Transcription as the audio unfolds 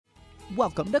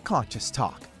Welcome to Conscious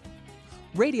Talk,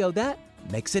 radio that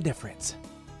makes a difference.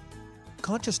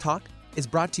 Conscious Talk is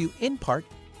brought to you in part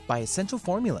by Essential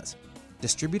Formulas,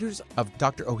 distributors of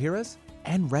Dr. Ohhira's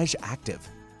and Reg Active,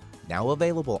 now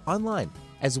available online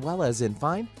as well as in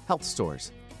fine health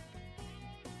stores.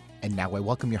 And now I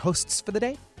welcome your hosts for the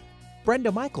day,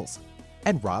 Brenda Michaels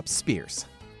and Rob Spears.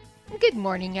 Good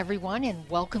morning, everyone, and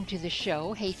welcome to the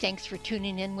show. Hey, thanks for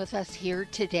tuning in with us here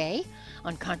today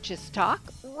on Conscious Talk,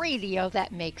 radio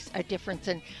that makes a difference.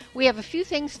 And we have a few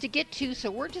things to get to, so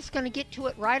we're just going to get to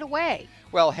it right away.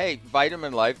 Well, hey,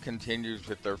 Vitamin Life continues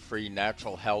with their free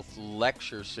natural health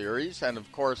lecture series. And, of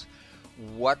course,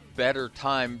 what better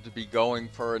time to be going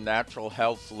for a natural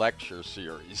health lecture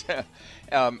series?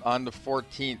 On the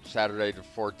 14th, Saturday the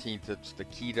 14th, it's the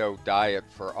keto diet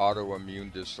for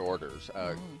autoimmune disorders.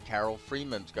 Carol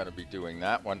Freeman's going to be doing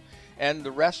that one. And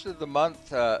the rest of the month,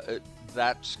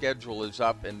 that schedule is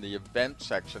up in the event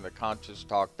section of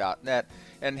ConsciousTalk.net.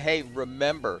 And hey,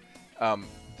 remember,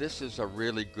 this is a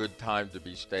really good time to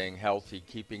be staying healthy,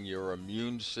 keeping your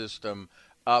immune system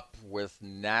up with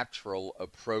natural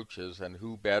approaches, and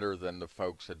who better than the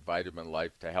folks at Vitamin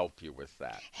Life to help you with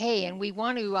that? Hey, and we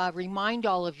want to remind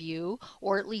all of you,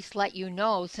 or at least let you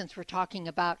know, since we're talking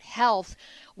about health,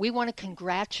 we want to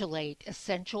congratulate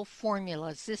Essential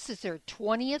Formulas. This is their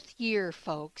 20th year,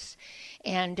 folks,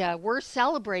 and we're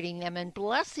celebrating them and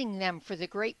blessing them for the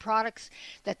great products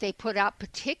that they put out,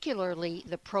 particularly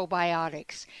the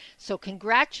probiotics. So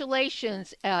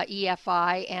congratulations,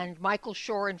 EFI and Michael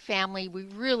Shore and family. We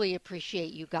really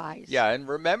appreciate you guys. Yeah, and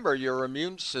remember, your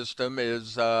immune system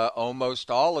is almost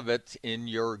all of it in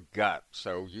your gut.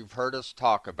 So you've heard us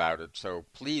talk about it. So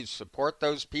please support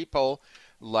those people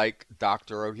like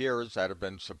Dr. Ohhira's that have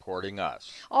been supporting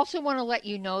us. Also want to let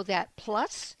you know that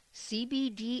Plus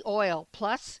CBD oil,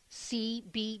 Plus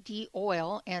CBD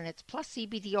oil, and it's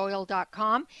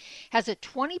pluscbdoil.com, has a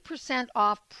 20%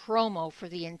 off promo for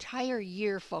the entire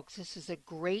year, folks. This is a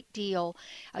great deal.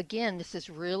 Again, this is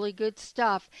really good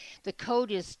stuff. The code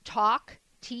is TALK,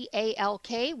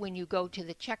 T-A-L-K, when you go to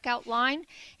the checkout line,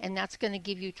 and that's going to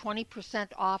give you 20%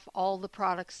 off all the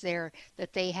products there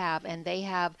that they have. And they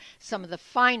have some of the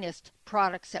finest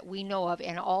products that we know of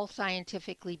and all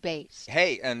scientifically based.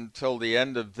 Hey, until the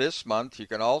end of this month, you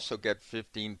can also get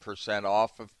 15%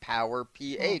 off of Power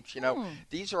pH. You know,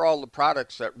 these are all the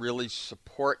products that really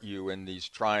support you in these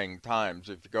trying times.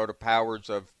 If you go to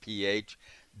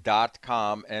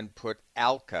powersofph.com and put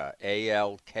ALKA,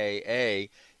 A-L-K-A,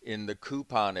 in the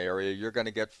coupon area, you're going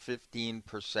to get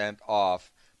 15%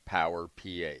 off Power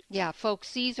pH. Yeah,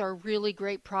 folks, these are really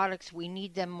great products. We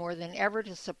need them more than ever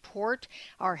to support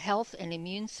our health and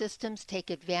immune systems. Take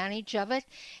advantage of it.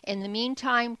 In the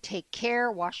meantime, take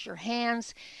care, wash your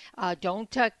hands.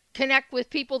 Don't connect with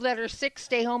people that are sick.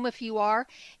 Stay home if you are.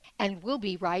 And we'll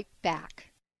be right back.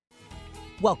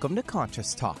 Welcome to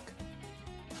Conscious Talk,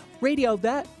 radio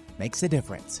that makes a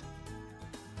difference.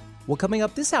 Well, coming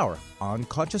up this hour on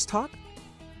Conscious Talk.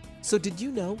 So did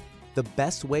you know the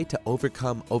best way to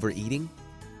overcome overeating,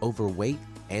 overweight,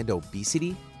 and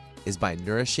obesity is by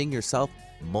nourishing yourself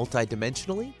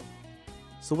multidimensionally?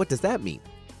 So what does that mean?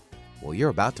 Well, you're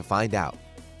about to find out.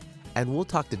 And we'll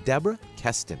talk to Deborah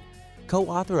Keston,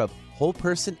 co-author of Whole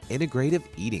Person Integrative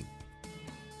Eating.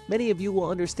 Many of you will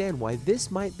understand why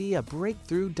this might be a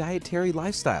breakthrough dietary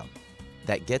lifestyle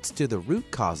that gets to the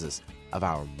root causes of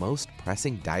our most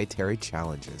pressing dietary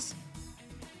challenges.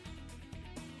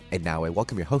 And now I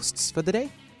welcome your hosts for the day,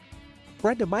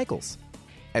 Brenda Michaels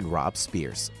and Rob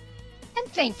Spears. And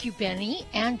thank you, Benny,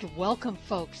 and welcome,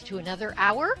 folks, to another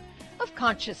hour of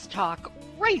Conscious Talk,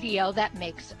 radio that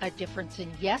makes a difference.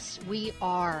 And yes, we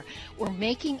are. We're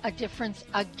making a difference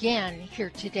again here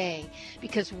today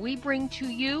because we bring to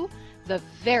you the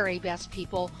very best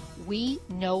people we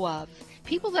know of.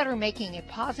 People that are making a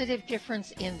positive difference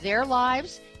in their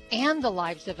lives and the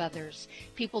lives of others.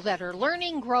 People that are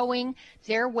learning, growing,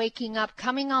 they're waking up,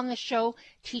 coming on the show,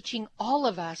 teaching all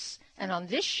of us. And on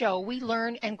this show, we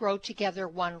learn and grow together,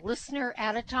 one listener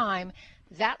at a time.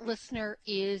 That listener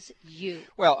is you.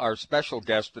 Well, our special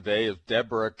guest today is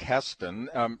Deborah Keston.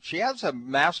 She has a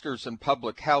master's in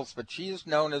public health, but she is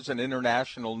known as an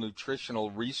international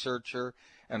nutritional researcher,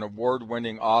 an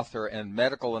award-winning author, and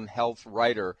medical and health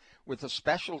writer with a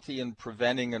specialty in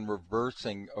preventing and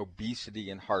reversing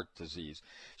obesity and heart disease.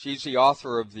 She's the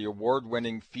author of the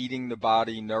award-winning Feeding the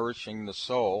Body, Nourishing the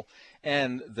Soul,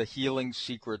 and The Healing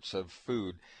Secrets of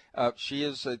Food. She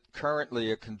is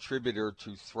currently a contributor to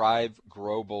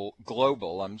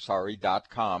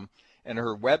ThriveGlobal.com and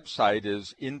her website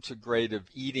is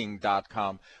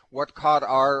integrativeeating.com. What caught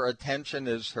our attention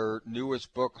is her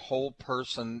newest book, Whole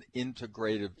Person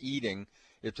Integrative Eating.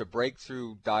 It's a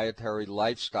breakthrough dietary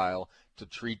lifestyle to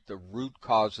treat the root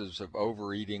causes of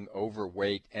overeating,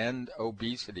 overweight, and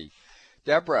obesity.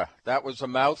 Deborah, that was a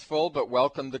mouthful, but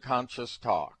welcome to Conscious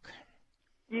Talk.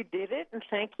 You did it, and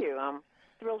thank you. I'm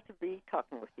thrilled to be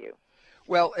talking with you.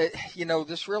 Well,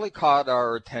 this really caught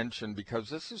our attention because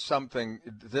this is something,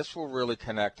 this will really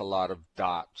connect a lot of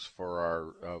dots for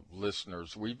our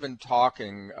listeners. We've been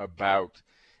talking about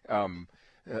a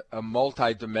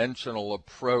multidimensional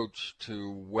approach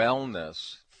to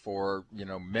wellness for,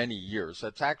 many years.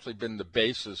 That's actually been the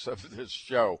basis of this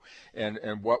show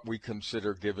and what we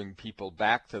consider giving people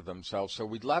back to themselves. So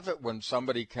we'd love it when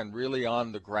somebody can really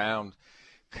on the ground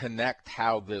connect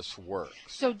how this works.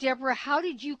 So, Deborah, how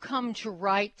did you come to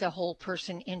write the Whole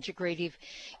Person Integrative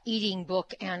Eating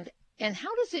book, and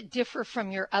how does it differ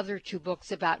from your other two books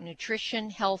about nutrition,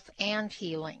 health, and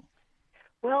healing?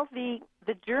 Well, the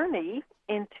journey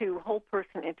into Whole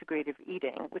Person Integrative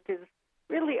Eating, which is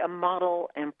really a model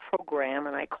and program,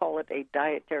 and I call it a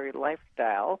dietary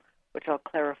lifestyle, which I'll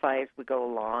clarify as we go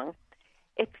along.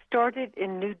 It started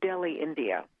in New Delhi,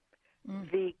 India.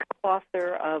 The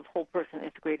co-author of Whole Person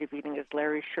Integrative Eating is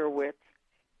Larry Sherwitz,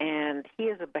 and he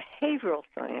is a behavioral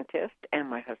scientist and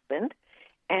my husband,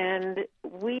 and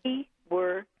we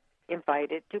were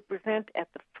invited to present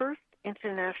at the first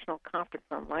International Conference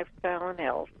on Lifestyle and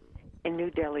Health in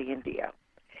New Delhi, India.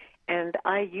 And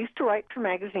I used to write for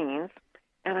magazines,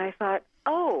 and I thought,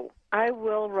 I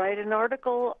will write an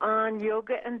article on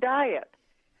yoga and diet.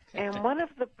 And one of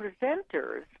the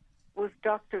presenters was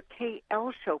Dr.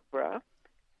 K.L. Chopra,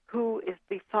 who is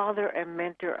the father and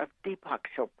mentor of Deepak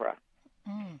Chopra.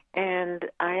 And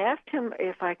I asked him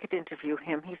if I could interview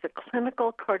him. He's a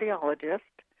clinical cardiologist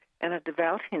and a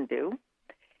devout Hindu,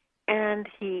 and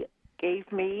he gave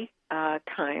me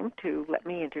time to let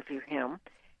me interview him.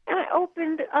 And I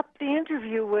opened up the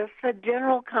interview with a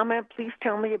general comment, please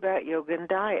tell me about yoga and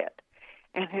diet.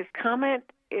 And his comment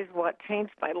is what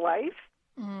changed my life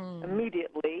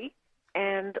immediately,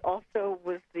 and also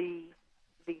was the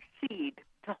seed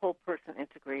to Whole Person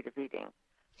Integrative Eating.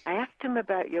 I asked him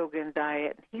about yoga and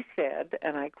diet, and he said,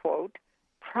 and I quote,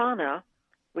 prana,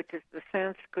 which is the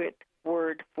Sanskrit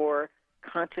word for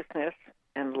consciousness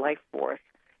and life force,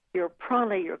 your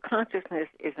prana, your consciousness,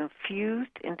 is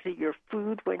infused into your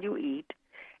food when you eat,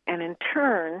 and in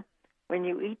turn, when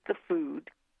you eat the food,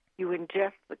 you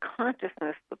ingest the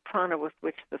consciousness, the prana with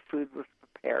which the food was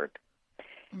prepared.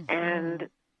 And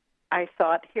I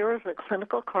thought, here is a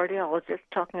clinical cardiologist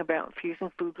talking about infusing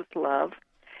food with love,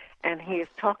 and he is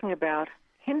talking about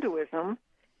Hinduism,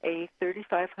 a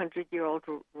 3,500-year-old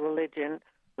religion,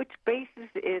 which bases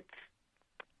its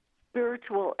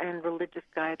spiritual and religious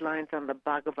guidelines on the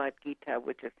Bhagavad Gita,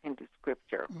 which is Hindu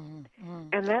scripture.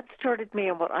 And that started me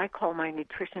on what I call my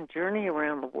nutrition journey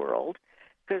around the world,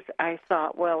 because I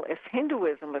thought, well, if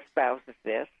Hinduism espouses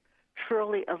this,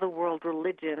 surely other world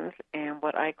religions and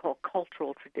what I call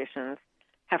cultural traditions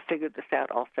have figured this out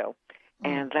also.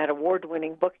 And that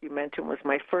award-winning book you mentioned was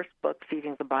my first book,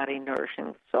 Feeding the Body,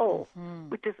 Nourishing the Soul,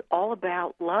 which is all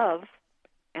about love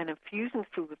and infusing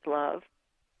food with love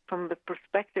from the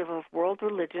perspective of world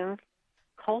religions,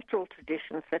 cultural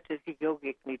traditions such as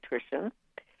yogic nutrition,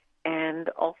 and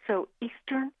also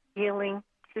Eastern healing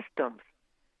systems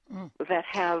that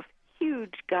have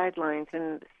huge guidelines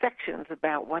and sections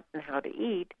about what and how to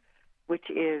eat,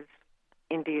 which is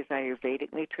India's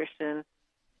Ayurvedic nutrition,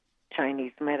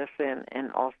 Chinese medicine,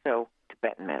 and also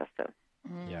Tibetan medicine.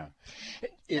 Yeah,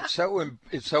 it's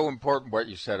so important what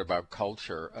you said about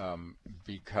culture,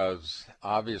 because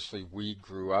obviously we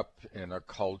grew up in a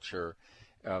culture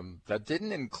that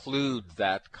didn't include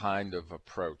that kind of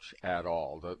approach at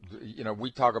all. We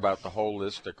talk about the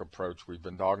holistic approach. We've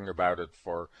been talking about it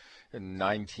for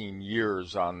 19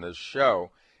 years on this show,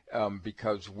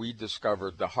 because we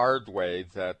discovered the hard way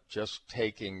that just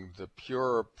taking the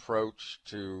pure approach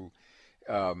to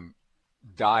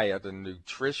diet and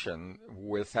nutrition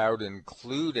without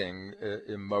including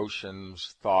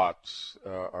emotions, thoughts,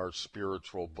 our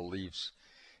spiritual beliefs,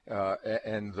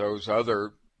 and those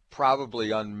other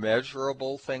probably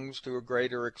unmeasurable things to a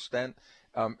greater extent,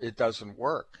 it doesn't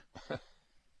work.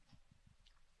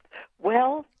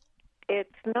 Well, it's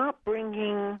not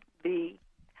bringing the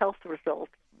health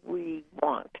results we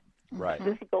want, right?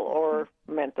 Physical or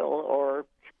mental or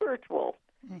spiritual.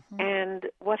 And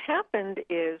what happened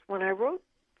is when I wrote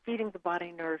Feeding the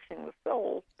Body, Nourishing the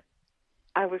Soul,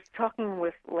 I was talking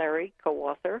with Larry,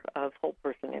 co-author of Whole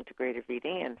Person Integrative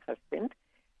Eating and husband,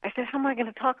 I said, how am I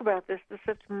going to talk about this? There's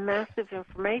such massive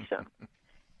information.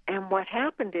 And what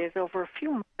happened is, over a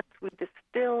few months, we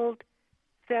distilled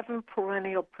 7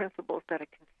 perennial principles that are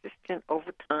consistent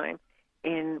over time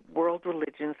in world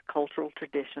religions, cultural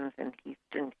traditions, and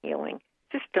Eastern healing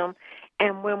system.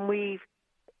 And when we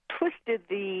twisted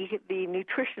the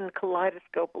nutrition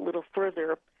kaleidoscope a little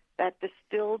further, that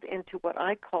distilled into what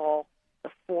I call the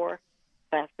 4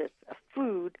 facets of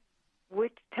food,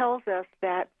 which tells us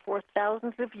that for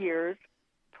thousands of years,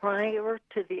 prior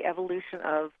to the evolution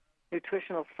of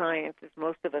nutritional science, as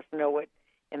most of us know it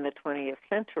in the 20th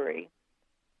century,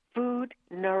 food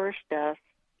nourished us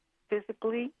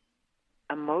physically,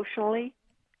 emotionally,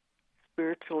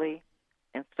 spiritually,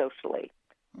 and socially.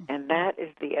 And that is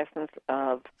the essence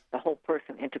of the Whole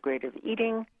Person Integrative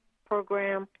Eating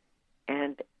program.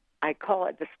 And I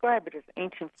describe it as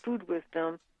ancient food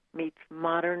wisdom meets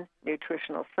modern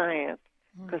nutritional science,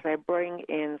 because I bring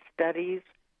in studies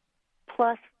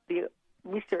plus the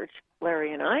research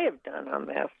Larry and I have done on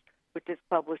this, which is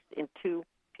published in 2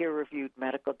 peer-reviewed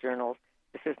medical journals.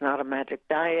 This is not a magic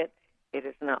diet. It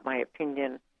is not my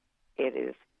opinion. It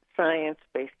is science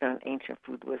based on ancient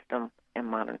food wisdom and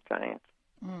modern science.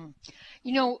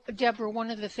 You know, Deborah,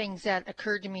 one of the things that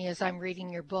occurred to me as I'm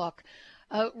reading your book,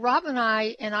 Rob and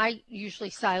I usually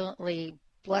silently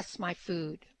bless my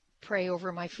food, pray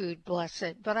over my food, bless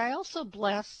it. But I also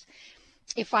bless,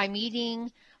 if I'm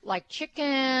eating like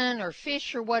chicken or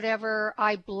fish or whatever,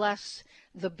 I bless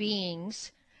the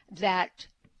beings that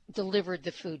delivered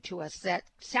the food to us, that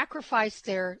sacrificed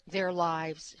their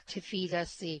lives to feed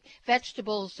us, the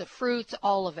vegetables, the fruits,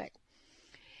 all of it.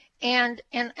 And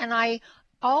I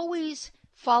always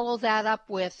follow that up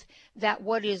with that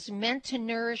what is meant to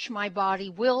nourish my body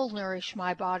will nourish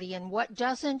my body, and what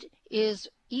doesn't is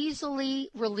easily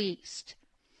released.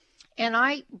 And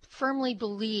I firmly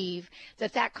believe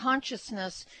that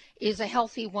consciousness is a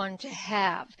healthy one to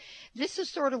have. This is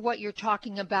sort of what you're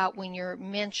talking about when you're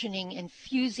mentioning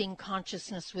infusing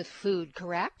consciousness with food,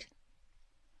 correct?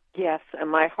 Yes, and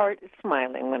my heart is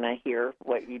smiling when I hear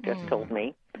what you just told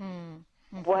me.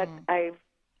 What I've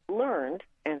learned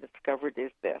and discovered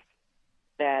is this,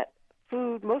 that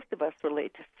food, most of us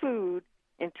relate to food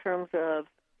in terms of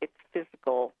its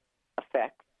physical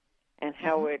effects and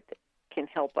how it can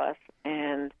help us.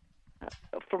 And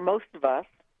for most of us,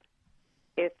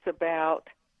 it's about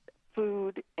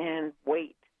food and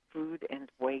weight, food and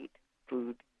weight,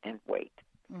 food and weight.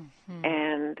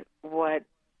 And what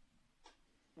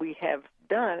we have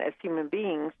done as human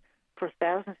beings for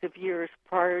thousands of years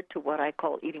prior to what I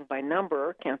call eating by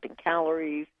number, counting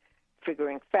calories,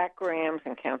 figuring fat grams,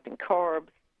 and counting carbs,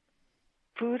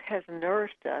 food has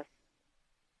nourished us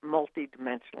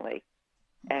multidimensionally.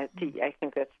 I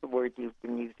think that's the word you've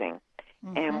been using.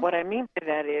 And what I mean by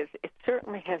that is it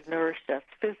certainly has nourished us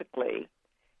physically,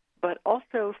 but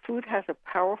also food has a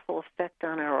powerful effect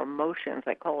on our emotions.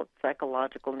 I call it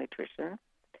psychological nutrition.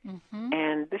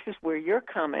 And this is where your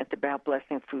comment about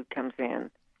blessing food comes in.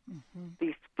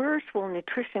 The spiritual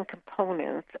nutrition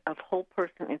components of whole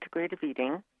person integrative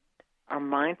eating are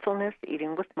mindfulness,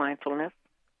 eating with mindfulness,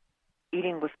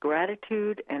 eating with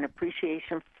gratitude and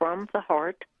appreciation from the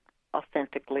heart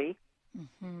authentically,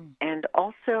 and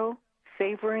also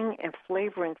savoring and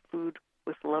flavoring food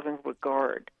with loving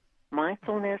regard.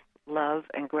 Mindfulness, love,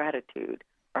 and gratitude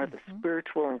are the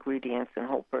spiritual ingredients in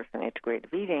whole person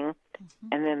integrative eating.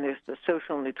 And then there's the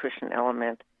social nutrition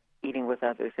element, eating with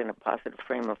others in a positive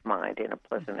frame of mind, in a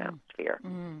pleasant atmosphere.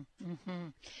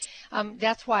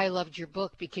 That's why I loved your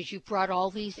book, because you brought all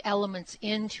these elements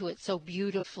into it so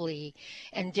beautifully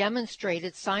and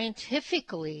demonstrated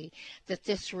scientifically that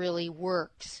this really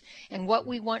works. And what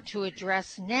we want to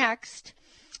address next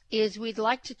is we'd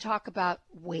like to talk about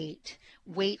weight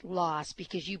loss,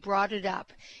 because you brought it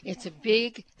up. It's a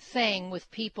big thing with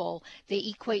people.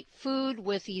 They equate food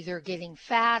with either getting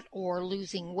fat or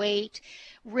losing weight.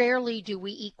 Rarely do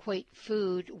we equate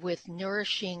food with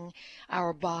nourishing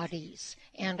our bodies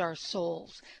and our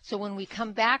souls. So when we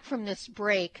come back from this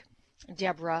break,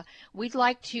 Deborah, we'd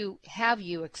like to have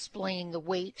you explain the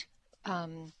weight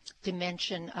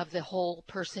dimension of the whole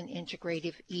person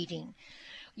integrative eating.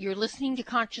 You're listening to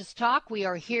Conscious Talk. We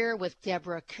are here with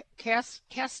Deborah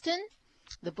Keston.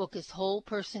 The book is Whole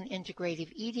Person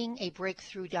Integrative Eating, a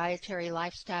Breakthrough Dietary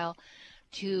Lifestyle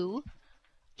to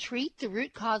Treat the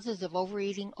Root Causes of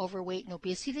Overeating, Overweight, and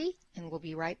Obesity. And we'll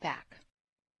be right back.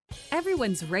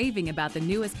 Everyone's raving about the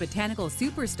newest botanical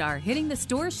superstar hitting the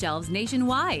store shelves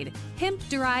nationwide.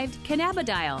 Hemp-derived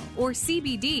cannabidiol, or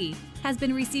CBD, has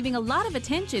been receiving a lot of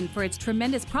attention for its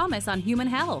tremendous promise on human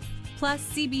health.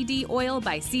 Plus CBD Oil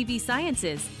by CV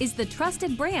Sciences is the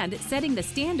trusted brand setting the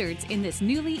standards in this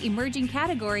newly emerging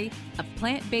category of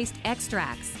plant-based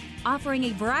extracts, offering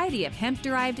a variety of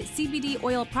hemp-derived CBD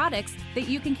oil products that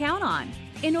you can count on.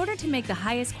 In order to make the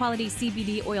highest quality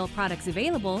CBD oil products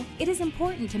available, it is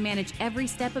important to manage every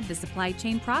step of the supply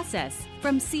chain process,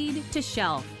 from seed to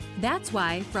shelf. That's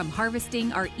why, from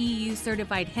harvesting our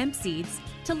EU-certified hemp seeds,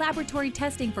 to laboratory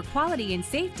testing for quality and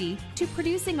safety, to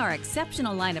producing our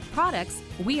exceptional line of products,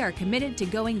 we are committed to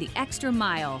going the extra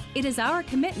mile. It is our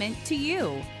commitment to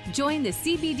you. Join the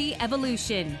CBD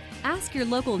evolution. Ask your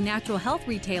local natural health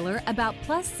retailer about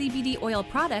Plus CBD oil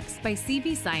products by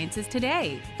CV Sciences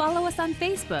today. Follow us on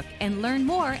Facebook and learn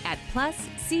more at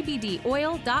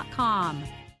pluscbdoil.com.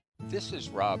 This is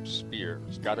Rob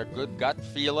Spears. Got a good gut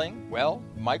feeling? Well,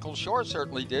 Michael Shore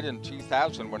certainly did in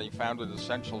 2000 when he founded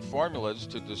Essential Formulas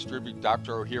to distribute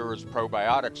Dr. Ohhira's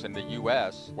probiotics in the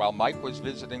U.S. While Mike was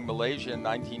visiting Malaysia in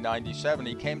 1997,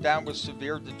 he came down with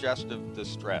severe digestive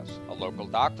distress. A local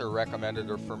doctor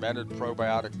recommended a fermented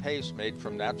probiotic paste made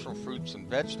from natural fruits and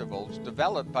vegetables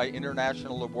developed by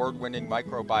international award-winning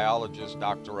microbiologist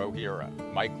Dr. Ohhira.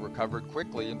 Mike recovered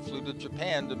quickly and flew to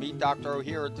Japan to meet Dr.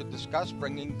 Ohhira to discuss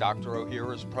bringing Dr.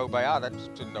 Ohhira's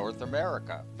probiotics to North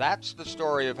America. That's the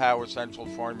story of how Essential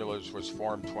Formulas was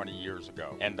formed 20 years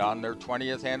ago. And on their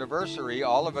 20th anniversary,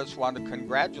 all of us want to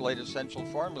congratulate Essential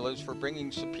Formulas for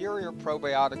bringing superior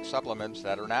probiotic supplements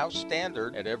that are now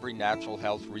standard at every natural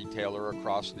health retailer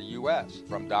across the U.S.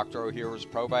 From Dr. Ohhira's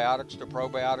probiotics to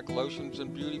probiotic lotions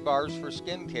and beauty bars for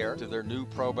skincare to their new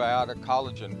probiotic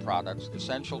collagen products,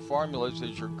 Essential Formulas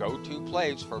is your go-to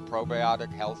place for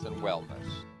probiotic health and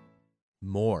wellness.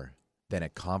 More than a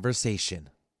conversation.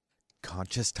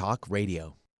 Conscious Talk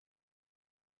Radio.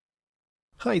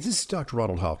 Hi, this is Dr.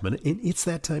 Ronald Hoffman, and it's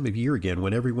that time of year again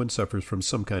when everyone suffers from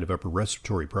some kind of upper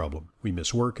respiratory problem. We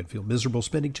miss work and feel miserable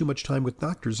spending too much time with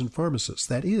doctors and pharmacists.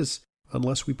 That is,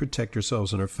 unless we protect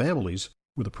ourselves and our families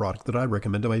with a product that I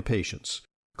recommend to my patients,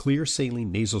 Clear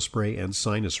Saline Nasal Spray and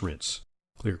Sinus Rinse.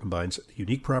 Clear combines the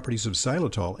unique properties of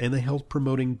xylitol and the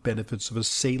health-promoting benefits of a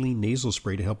saline nasal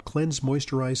spray to help cleanse,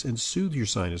 moisturize, and soothe your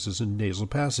sinuses and nasal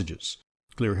passages.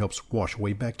 Clear helps wash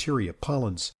away bacteria,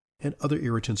 pollens, and other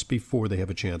irritants before they have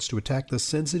a chance to attack the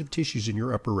sensitive tissues in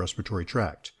your upper respiratory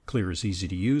tract. Clear is easy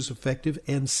to use, effective,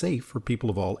 and safe for people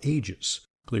of all ages.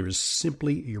 Clear is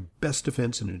simply your best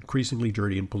defense in an increasingly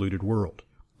dirty and polluted world.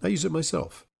 I use it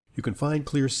myself. You can find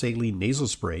Clear Saline Nasal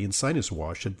Spray and Sinus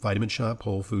Wash at Vitamin Shoppe,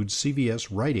 Whole Foods, CVS,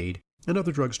 Rite Aid, and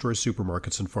other drugstores,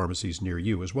 supermarkets, and pharmacies near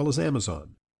you, as well as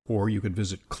Amazon. Or you can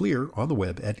visit Clear on the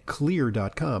web at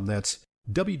clear.com. That's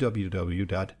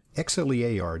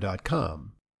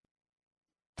www.xlear.com.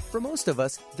 For most of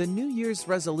us, the New Year's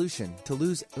resolution to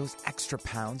lose those extra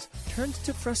pounds turns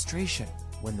to frustration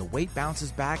when the weight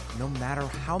bounces back no matter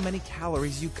how many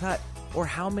calories you cut or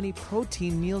how many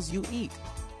protein meals you eat.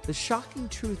 The shocking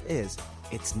truth is,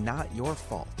 it's not your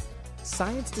fault.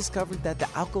 Science discovered that the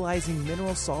alkalizing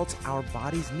mineral salts our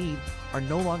bodies need are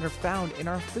no longer found in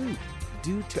our food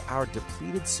due to our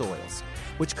depleted soils,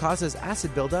 which causes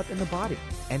acid buildup in the body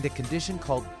and a condition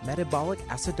called metabolic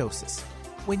acidosis.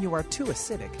 When you are too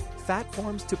acidic, fat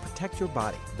forms to protect your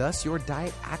body. Thus, your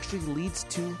diet actually leads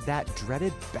to that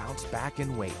dreaded bounce back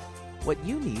in weight. What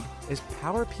you need is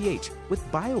Power pH with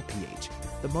BioPH,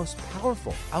 the most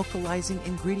powerful alkalizing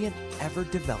ingredient ever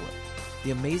developed. The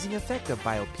amazing effect of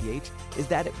BioPH is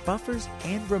that it buffers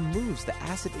and removes the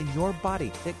acid in your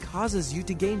body that causes you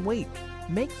to gain weight.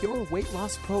 Make your weight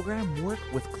loss program work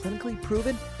with clinically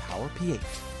proven Power pH.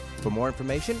 For more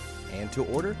information and to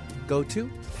order, go to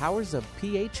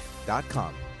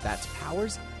powersofph.com. That's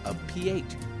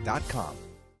powersofph.com.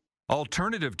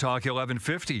 Alternative Talk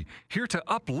 1150, here to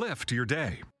uplift your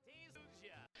day.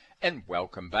 And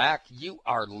welcome back. You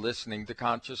are listening to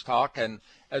Conscious Talk, and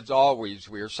as always,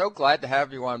 we are so glad to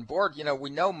have you on board. You know, we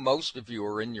know most of you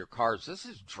are in your cars. This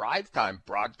is drive time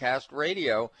broadcast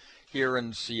radio here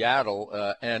in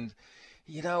Seattle, and,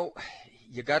 you know,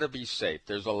 you got to be safe.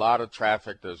 There's a lot of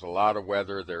traffic. There's a lot of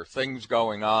weather. There are things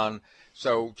going on.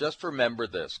 So just remember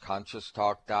this,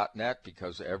 conscioustalk.net,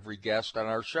 because every guest on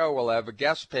our show will have a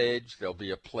guest page. There'll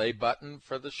be a play button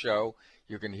for the show.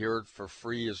 You can hear it for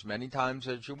free as many times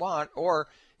as you want, or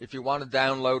if you want to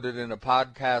download it in a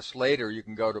podcast later, you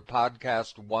can go to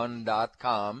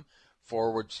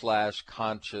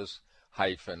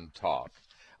podcast1.com/conscious-talk.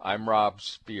 I'm Rob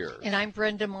Spears. And I'm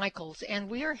Brenda Michaels.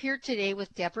 And we are here today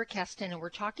with Deborah Keston, and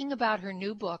we're talking about her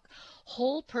new book,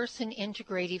 Whole Person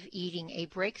Integrative Eating, a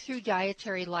breakthrough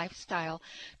dietary lifestyle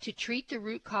to treat the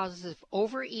root causes of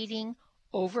overeating,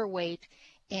 overweight,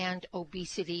 and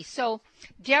obesity. So,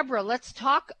 Deborah, let's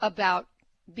talk about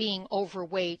being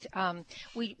overweight.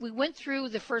 We went through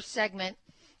the first segment,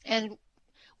 and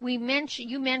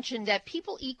you mentioned that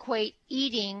people equate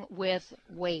eating with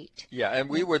weight. Yeah, and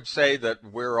we would say that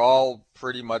we're all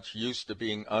pretty much used to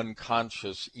being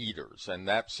unconscious eaters, and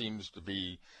that seems to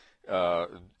be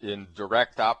in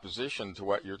direct opposition to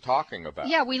what you're talking about.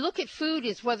 Yeah, we look at food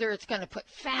as whether it's going to put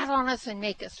fat on us and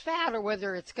make us fat, or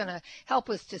whether it's going to help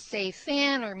us to stay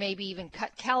thin, or maybe even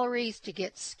cut calories to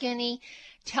get skinny.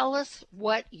 Tell us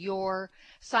what your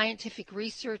scientific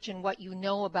research and what you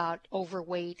know about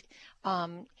overweight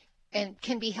and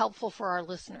can be helpful for our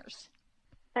listeners.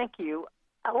 Thank you.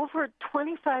 Over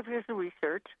 25 years of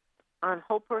research on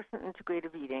whole person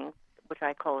integrative eating, which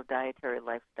I call a dietary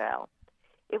lifestyle,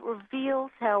 it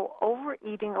reveals how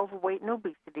overeating, overweight, and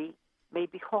obesity may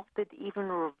be halted, even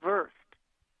reversed,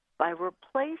 by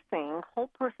replacing whole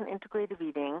person integrative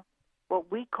eating, what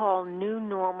we call new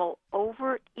normal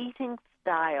overeating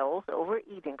styles,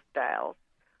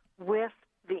 with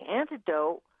the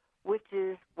antidote, which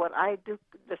is what I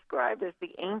describe as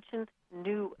the ancient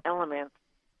new elements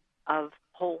of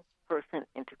whole person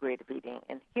integrative eating.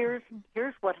 And here's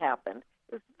what happened.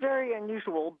 It was very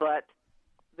unusual, but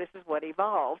this is what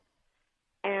evolved.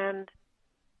 And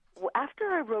after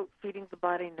I wrote Feeding the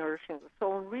Body, Nourishing the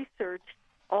Soul, and researched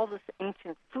all this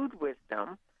ancient food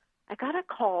wisdom, I got a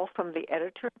call from the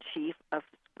editor-in-chief of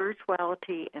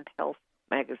Spirituality and Health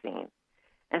magazine.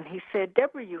 And he said,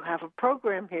 "Deborah, you have a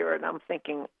program here." And I'm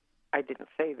thinking, I didn't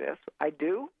say this. I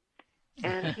do.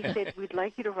 And he said, "We'd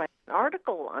like you to write an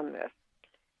article on this."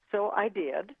 So I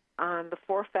did, on the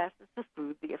 4 facets of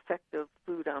food, the effect of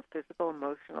food on physical,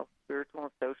 emotional, spiritual,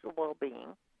 and social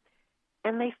well-being.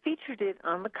 And they featured it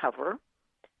on the cover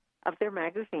of their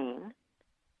magazine.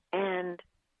 And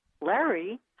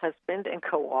Larry, husband and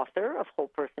co-author of Whole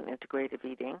Person Integrative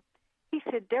Eating, he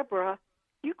said, "Deborah,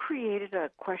 you created a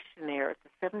questionnaire. It's a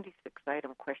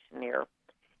 76-item questionnaire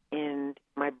in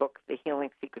my book, The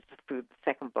Healing Secrets of Food, the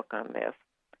second book on this."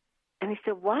 And he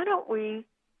said, "Why don't we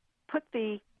put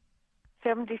the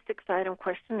 76-item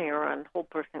questionnaire on whole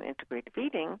person integrative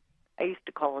eating," I used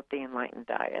to call it the Enlightened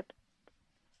Diet,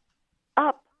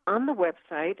 "up on the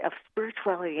website of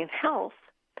Spirituality and Health."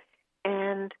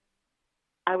 And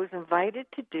I was invited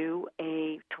to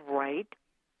write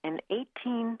an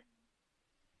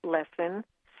 18-lesson,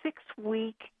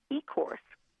 6-week e-course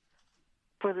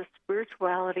for the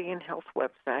Spirituality and Health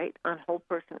website on whole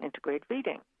person integrative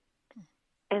eating.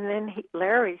 And then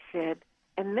Larry said,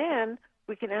 "And then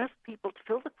we can ask people to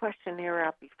fill the questionnaire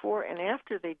out before and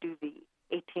after they do the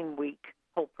 18-week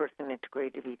whole person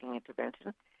integrative eating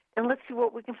intervention, and let's see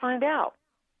what we can find out."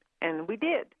 And we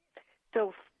did.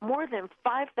 So more than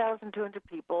 5,200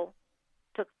 people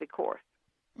took the course.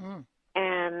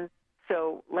 And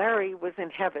so Larry was in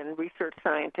heaven, research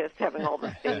scientist, having all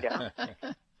this data.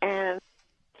 And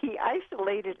he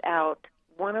isolated out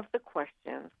one of the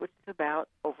questions, which is about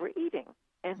overeating.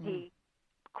 And he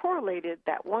correlated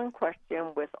that one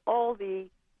question with all the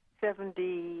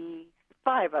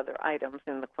 75 other items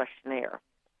in the questionnaire.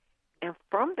 And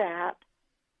from that,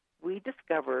 we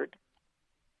discovered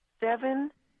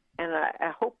 7, and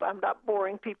I hope I'm not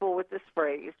boring people with this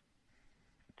phrase,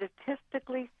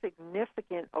 statistically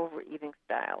significant overeating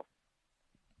styles.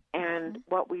 And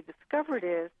what we discovered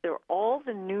is they're all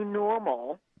the new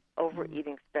normal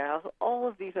overeating styles. All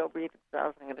of these overeating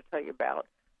styles I'm going to tell you about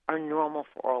are normal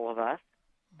for all of us.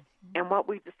 And what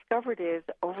we discovered is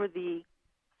over the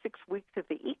 6 weeks of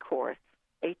the e-course,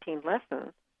 18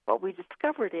 lessons, what we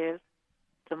discovered is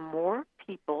the more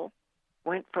people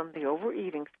went from the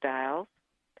overeating styles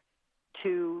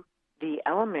to the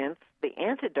elements, the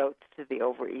antidotes to the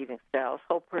overeating styles,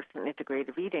 whole person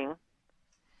integrative eating,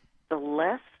 the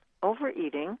less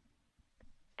overeating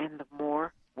and the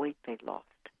more weight they lost.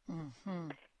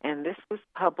 And this was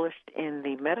published in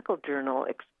the medical journal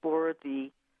Explore, the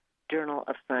Journal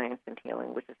of Science and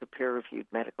Healing, which is a peer-reviewed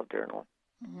medical journal.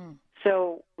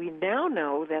 So we now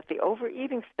know that the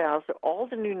overeating styles are all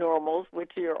the new normals,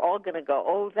 which you're all going to go,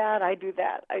 "Oh, that, I do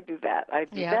that, I do that, I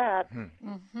do that."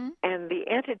 And the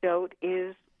antidote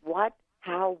is what,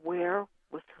 how, where,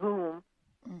 with whom,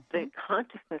 the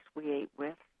consciousness we ate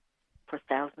with for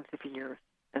thousands of years.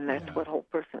 And that's what whole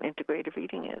person integrative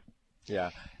eating is. Yeah.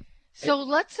 So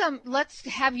let's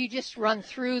have you just run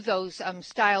through those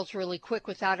styles really quick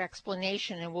without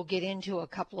explanation, and we'll get into a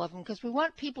couple of them because we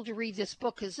want people to read this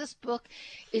book, because this book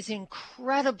is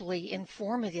incredibly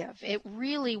informative. It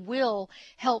really will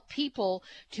help people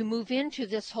to move into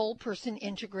this whole person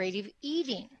integrative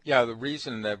eating. Yeah, the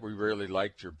reason that we really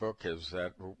liked your book is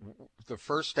that the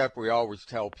first step we always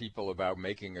tell people about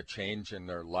making a change in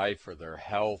their life or their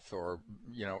health or,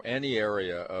 any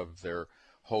area of their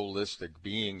holistic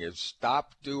being is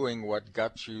stop doing what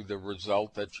got you the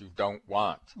result that you don't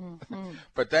want.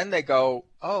 But then they go,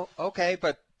 oh, okay,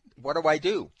 but what do I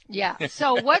do? Yeah.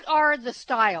 So what are the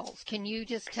styles? Can you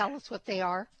just tell us what they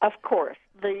are? Of course.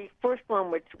 The first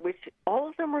one, which all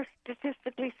of them are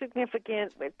statistically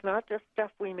significant, it's not just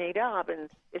stuff we made up, and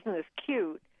isn't this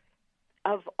cute?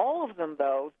 Of all of them,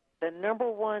 though, the number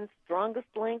one strongest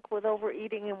link with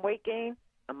overeating and weight gain,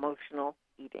 emotional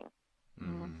eating.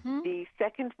 The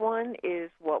second one is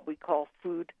what we call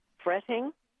food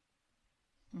fretting,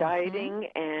 dieting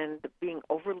and being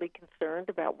overly concerned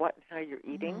about what and how you're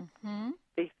eating.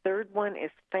 The third one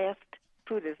is fast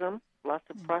foodism, lots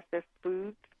of processed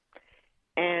foods.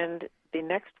 And the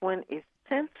next one is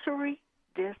sensory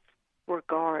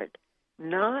disregard,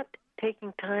 not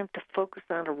taking time to focus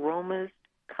on aromas,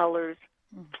 colors,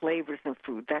 flavors in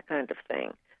food, that kind of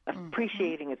thing,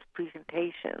 appreciating its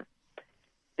presentation.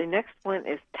 The next one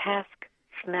is task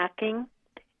snacking,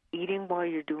 eating while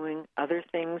you're doing other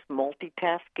things,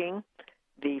 multitasking.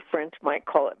 The French might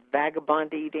call it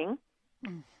vagabond eating.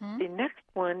 The next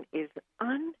one is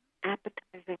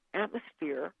unappetizing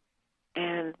atmosphere.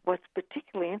 And what's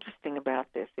particularly interesting about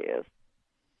this is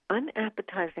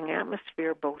unappetizing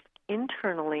atmosphere both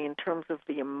internally in terms of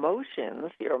the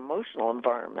emotions, your emotional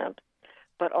environment,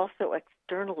 but also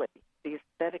externally, the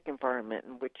aesthetic environment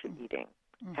in which you're eating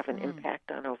have an impact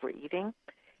on overeating.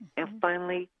 And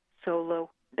finally,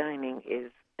 solo dining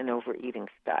is an overeating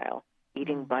style,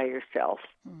 eating by yourself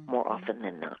more often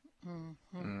than not.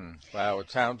 Wow, it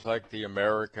sounds like the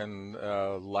American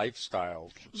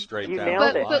lifestyle straight You down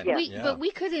nailed the it. line. But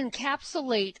we could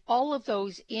encapsulate all of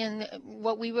those in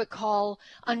what we would call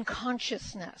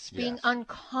unconsciousness, being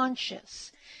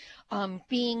unconscious,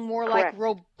 being more like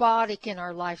robotic in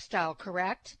our lifestyle,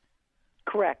 correct?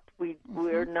 Correct.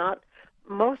 We're not,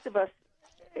 most of us,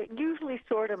 usually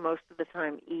sort of most of the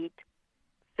time, eat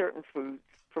certain foods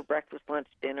for breakfast, lunch,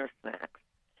 dinner, snacks.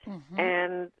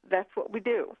 And that's what we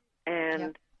do.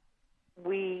 And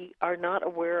we are not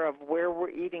aware of where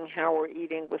we're eating, how we're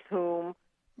eating, with whom.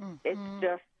 It's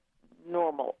just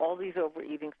normal. All these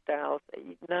overeating styles,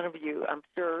 none of you, I'm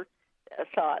sure,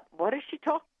 thought, what does she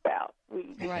talk about?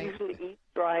 We usually eat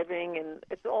driving, and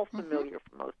it's all familiar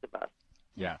for most of us.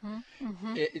 Yeah.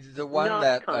 The one Not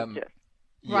that conscious.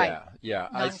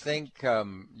 I think a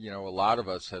lot of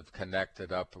us have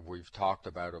connected up. We've talked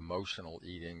about emotional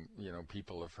eating.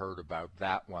 People have heard about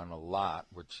that one a lot,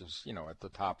 which is at the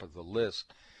top of the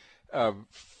list.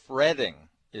 Fretting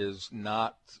is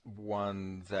not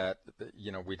one that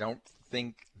we don't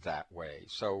think that way.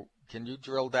 So can you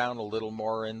drill down a little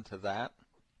more into that?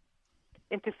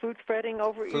 Into food fretting,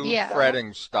 overeating. Food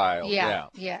fretting style.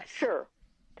 Yeah. Sure.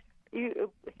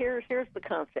 Here's the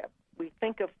concept. We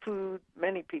think of food,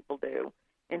 many people do,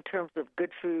 in terms of good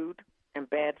food and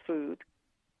bad food,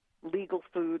 legal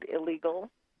food, illegal.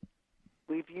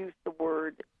 We've used the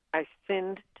word, I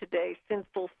sinned today,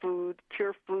 sinful food,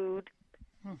 pure food.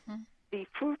 The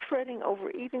food fretting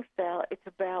overeating style, it's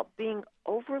about being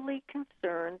overly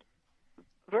concerned,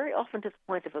 very often to the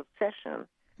point of obsession,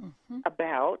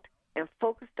 about and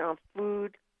focused on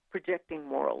food, projecting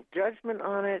moral judgment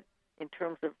on it, in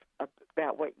terms of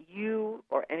about what you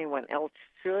or anyone else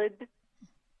should,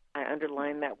 I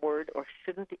underline that word, or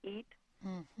shouldn't eat.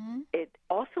 It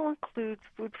also includes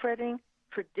food fretting,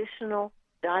 traditional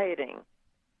dieting,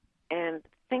 and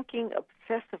thinking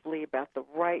obsessively about the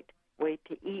right way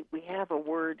to eat. We have a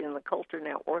word in the culture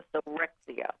now,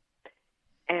 orthorexia,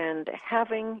 and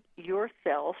having your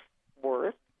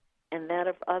self-worth and that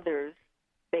of others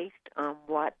based on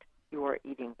what you are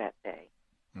eating that day.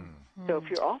 So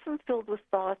if you're often filled with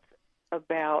thoughts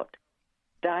about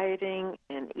dieting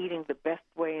and eating the best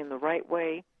way and the right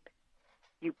way,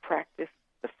 you practice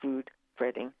the food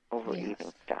fretting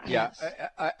overeating style. Yeah,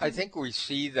 I think we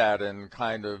see that in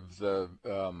kind of the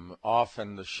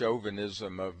often the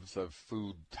chauvinism of the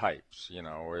food types.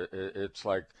 It's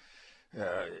like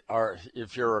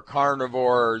if you're a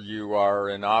carnivore, you are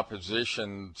in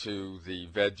opposition to the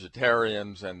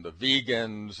vegetarians and the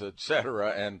vegans,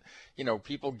 etc. And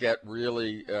people get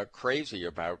really crazy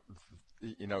about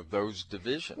those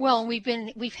divisions. Well,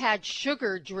 we've had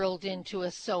sugar drilled into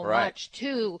us so much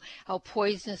too, how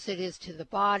poisonous it is to the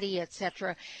body,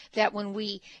 etc., that when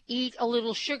we eat a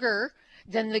little sugar,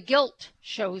 then the guilt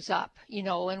shows up, and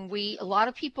a lot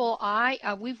of people,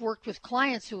 we've worked with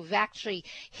clients who have actually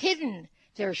hidden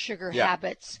their sugar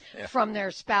habits from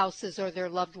their spouses or their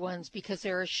loved ones because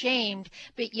they're ashamed,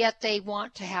 but yet they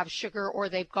want to have sugar, or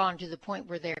they've gone to the point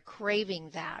where they're craving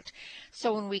that.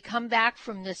 So when we come back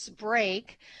from this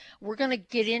break, we're going to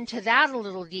get into that a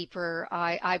little deeper,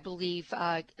 I believe,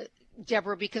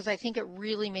 Deborah, because I think it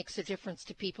really makes a difference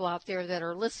to people out there that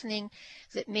are listening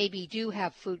that maybe do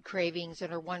have food cravings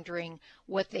and are wondering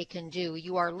what they can do.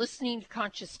 You are listening to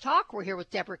Conscious Talk. We're here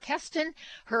with Deborah Keston.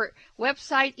 Her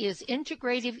website is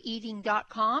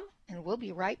integrativeeating.com, and we'll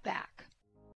be right back.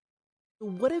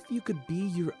 What if you could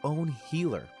be your own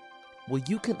healer? Well,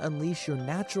 you can unleash your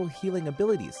natural healing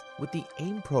abilities with the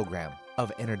AIM program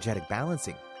of energetic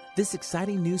balancing. This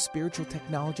exciting new spiritual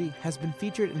technology has been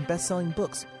featured in best-selling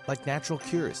books like Natural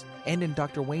Cures, and in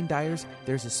Dr. Wayne Dyer's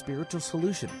There's a Spiritual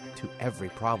Solution to Every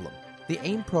Problem. The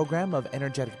AIM program of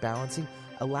energetic balancing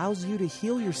allows you to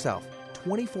heal yourself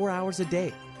 24 hours a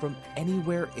day from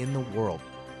anywhere in the world.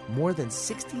 More than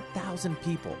 60,000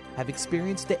 people have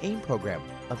experienced the AIM program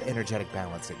of energetic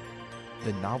balancing.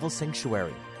 The novel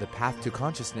Sanctuary, The Path to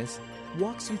Consciousness,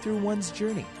 walks you through one's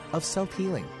journey of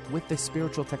self-healing with this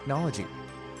spiritual technology.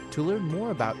 To learn more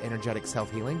about energetic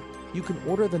self-healing, you can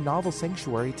order the novel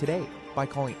Sanctuary today by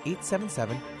calling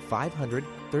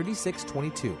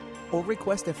 877-500-3622 or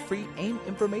request a free AIM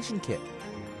information kit.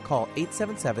 Call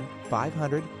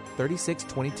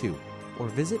 877-500-3622 or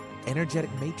visit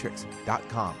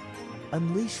energeticmatrix.com.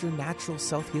 Unleash your natural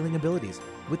self-healing abilities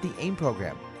with the AIM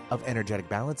program of energetic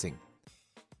balancing.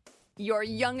 You're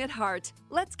young at heart.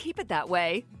 Let's keep it that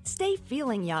way. Stay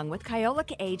feeling young with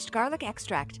Kyolic Aged Garlic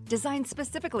Extract, designed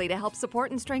specifically to help support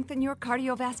and strengthen your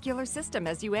cardiovascular system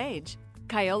as you age.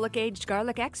 Kyolic Aged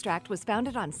Garlic Extract was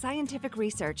founded on scientific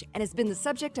research and has been the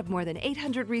subject of more than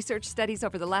 800 research studies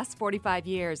over the last 45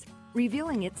 years,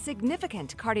 revealing its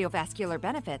significant cardiovascular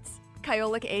benefits.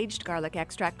 Kyolic Aged Garlic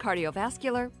Extract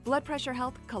cardiovascular, blood pressure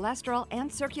health, cholesterol,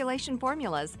 and circulation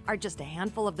formulas are just a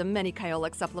handful of the many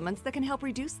Kyolic supplements that can help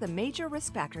reduce the major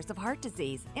risk factors of heart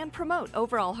disease and promote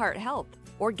overall heart health.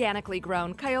 Organically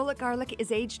grown, Kyolic garlic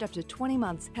is aged up to 20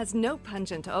 months, has no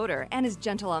pungent odor, and is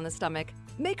gentle on the stomach.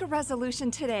 Make a resolution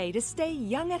today to stay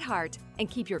young at heart and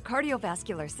keep your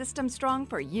cardiovascular system strong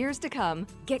for years to come.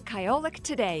 Get Kyolic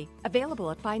today.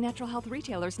 Available at fine natural health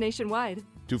retailers nationwide.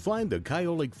 To find the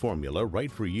Kyolic formula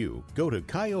right for you, go to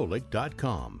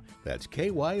kyolic.com. That's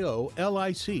KYOLIC.com.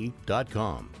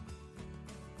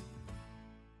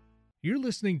 You're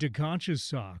listening to Conscious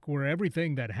Talk, where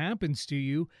everything that happens to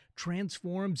you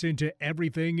transforms into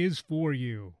everything is for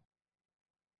you.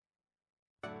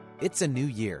 It's a new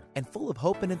year and full of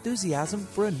hope and enthusiasm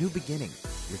for a new beginning.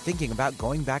 You're thinking about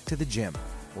going back to the gym.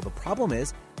 Well, the problem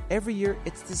is, every year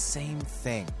it's the same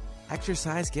thing.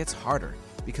 Exercise gets harder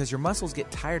because your muscles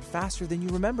get tired faster than you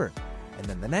remember. And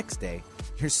then the next day,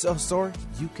 you're so sore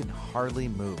you can hardly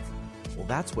move. Well,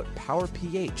 that's what Power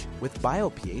pH with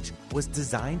BioPH was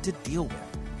designed to deal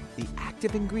with. The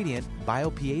active ingredient,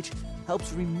 BioPH,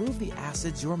 helps remove the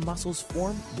acids your muscles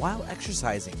form while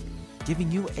exercising,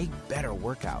 giving you a better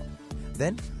workout.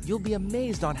 Then you'll be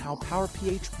amazed on how Power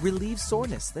pH relieves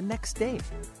soreness the next day,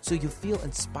 so you feel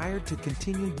inspired to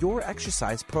continue your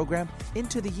exercise program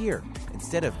into the year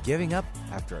instead of giving up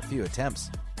after a few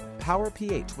attempts. Power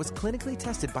pH was clinically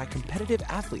tested by competitive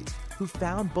athletes who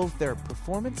found both their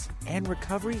performance and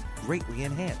recovery greatly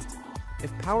enhanced.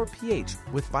 If Power pH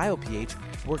with BioPH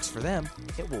works for them,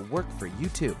 it will work for you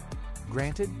too.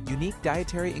 Granted unique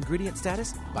dietary ingredient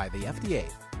status by the FDA.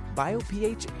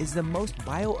 BioPH is the most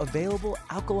bioavailable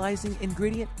alkalizing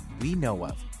ingredient we know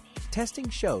of. Testing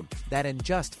showed that in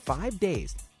just 5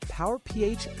 days, Power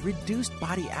pH reduced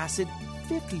body acid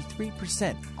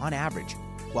 53% on average,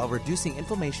 while reducing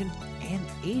inflammation and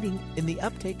aiding in the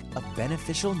uptake of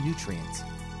beneficial nutrients.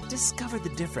 Discover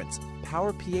the difference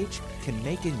Power pH can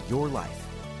make in your life.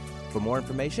 For more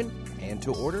information and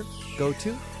to order, go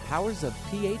to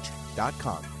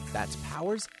powersofph.com. That's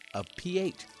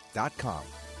powersofph.com.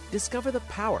 Discover the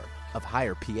power of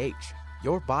higher pH.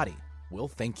 Your body will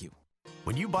thank you.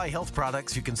 When you buy health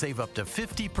products, you can save up to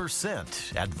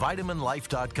 50% at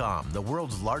vitaminlife.com, the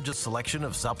world's largest selection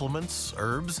of supplements,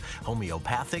 herbs,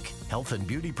 homeopathic, health and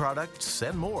beauty products,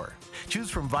 and more.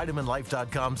 Choose from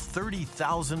vitaminlife.com's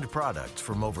 30,000 products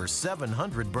from over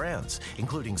 700 brands,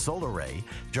 including Solaray,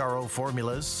 Jarrow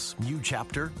Formulas, New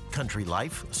Chapter, Country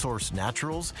Life, Source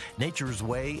Naturals, Nature's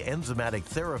Way, Enzymatic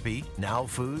Therapy, Now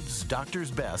Foods,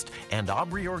 Doctor's Best, and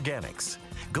Aubrey Organics.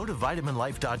 Go to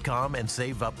vitaminlife.com and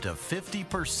save up to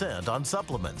 50% on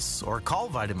supplements, or call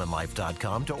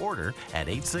vitaminlife.com to order at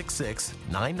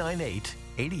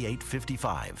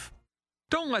 866-998-8855.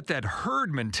 Don't let that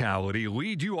herd mentality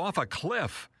lead you off a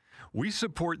cliff. We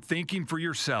support thinking for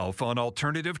yourself on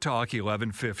Alternative Talk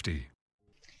 1150.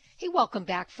 Hey, welcome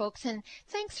back, folks, and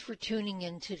thanks for tuning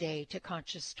in today to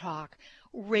Conscious Talk,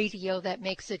 radio that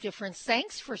makes a difference.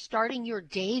 Thanks for starting your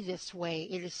day this way.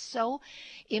 It is so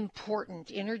important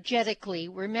energetically.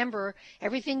 Remember,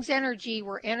 everything's energy.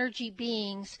 We're energy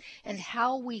beings, and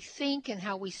how we think and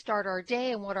how we start our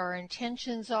day and what our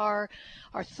intentions are,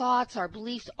 our thoughts, our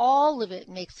beliefs, all of it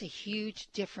makes a huge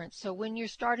difference. So when you're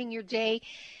starting your day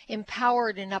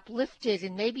empowered and uplifted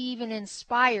and maybe even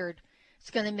inspired, it's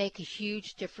going to make a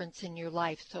huge difference in your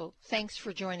life. So thanks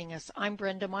for joining us. I'm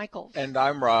Brenda Michaels. And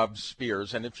I'm Rob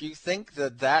Spears. And if you think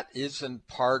that that isn't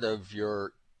part of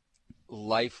your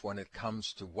life when it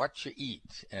comes to what you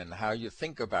eat and how you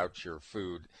think about your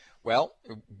food, well,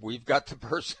 we've got the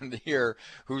person here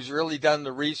who's really done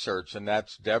the research, and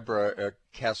that's Deborah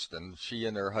Keston. She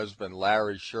and her husband,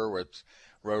 Larry Sherwitz,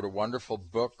 wrote a wonderful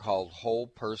book called Whole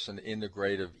Person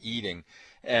Integrative Eating.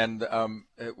 And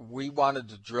we wanted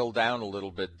to drill down a little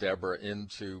bit, Deborah,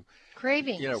 into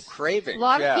cravings. Cravings. A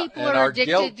lot of people and are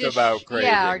addicted to about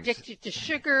cravings. Yeah, are addicted to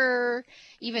sugar,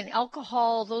 even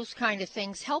alcohol, those kind of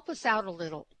things. Help us out a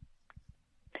little.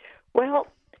 Well,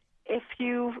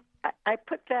 I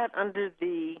put that under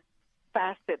the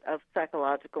facet of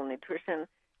psychological nutrition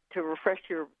to refresh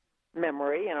your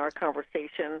memory in our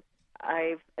conversation.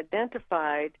 I've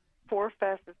identified 4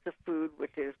 facets of food,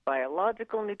 which is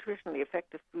biological nutrition, the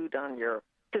effect of food on your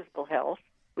physical health,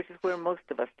 which is where most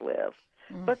of us live.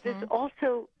 Mm-hmm. But there's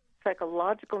also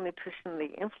psychological nutrition,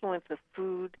 the influence of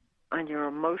food on your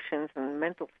emotions and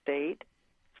mental state,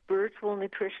 spiritual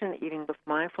nutrition, eating with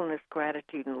mindfulness,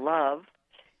 gratitude, and love,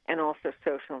 and also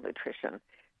social nutrition.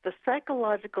 The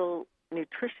psychological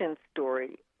nutrition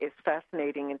story is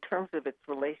fascinating in terms of its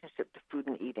relationship to food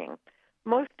and eating.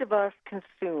 Most of us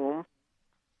consume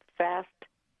fast,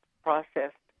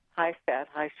 processed, high-fat,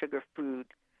 high-sugar food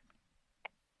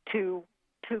to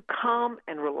calm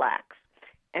and relax.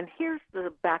 And here's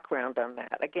the background on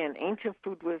that. Again, ancient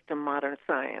food wisdom, modern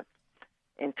science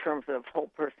in terms of whole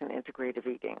person integrative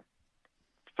eating.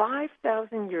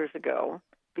 5,000 years ago,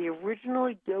 the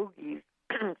original yogis,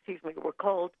 were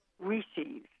called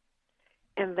rishis,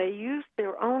 and they used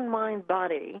their own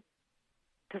mind-body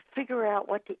to figure out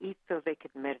what to eat so they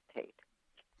could meditate.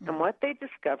 And what they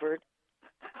discovered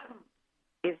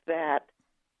is that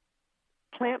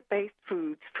plant-based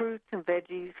foods, fruits and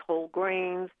veggies, whole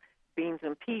grains, beans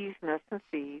and peas, nuts and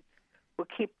seeds, will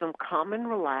keep them calm and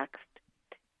relaxed.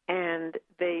 And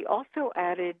they also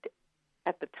added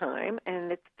at the time,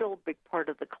 and it's still a big part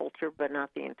of the culture, but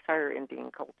not the entire Indian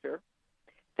culture,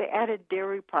 they added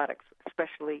dairy products,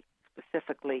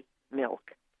 specifically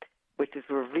milk, which is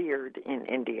revered in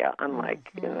India, unlike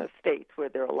in the States where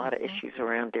there are a lot of issues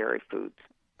around dairy foods.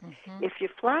 Mm-hmm. If you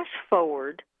flash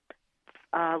forward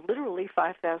literally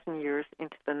 5,000 years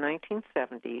into the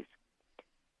 1970s,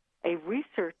 a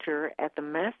researcher at the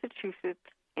Massachusetts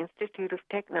Institute of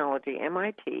Technology,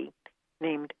 MIT,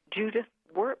 named Judith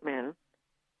Wortman,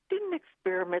 did an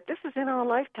experiment. This is in our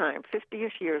lifetime,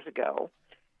 50-ish years ago.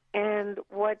 And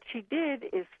what she did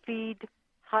is feed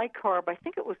high-carb, I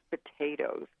think it was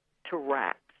potatoes, to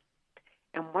rats.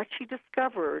 And what she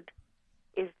discovered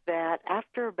is that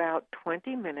after about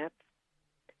 20 minutes,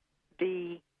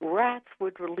 the rats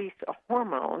would release a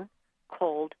hormone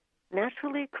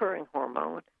naturally occurring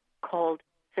hormone called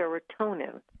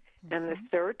serotonin. Mm-hmm. And the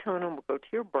serotonin will go to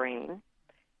your brain,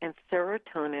 and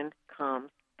serotonin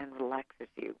calms and relaxes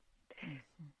you. Mm-hmm.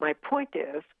 My point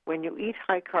is, when you eat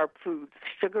high-carb foods,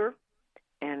 sugar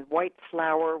and white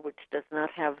flour, which does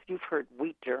not have, you've heard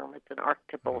wheat germ, it's an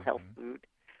archetypal health food.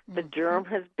 The germ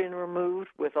has been removed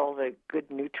with all the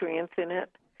good nutrients in it,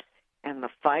 and the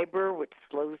fiber, which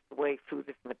slows the way food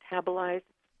is metabolized.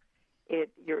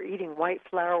 You're eating white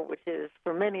flour, which is,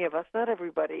 for many of us, not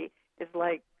everybody, is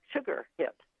like sugar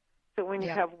hit. So when you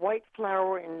have white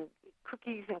flour and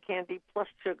cookies and candy plus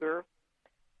sugar,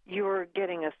 you're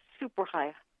getting a super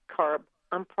high carb,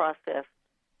 unprocessed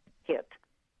hit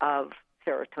of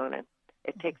serotonin.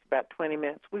 It takes about 20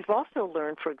 minutes. We've also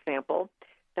learned, for example,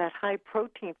 that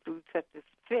high-protein foods such as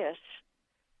fish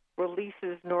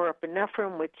releases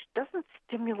norepinephrine, which doesn't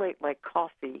stimulate like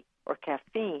coffee or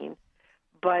caffeine,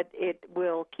 but it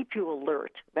will keep you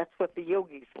alert. That's what the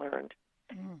yogis learned.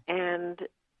 And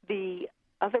the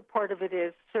other part of it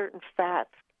is certain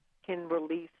fats can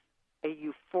release a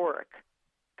euphoric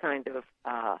kind of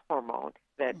hormone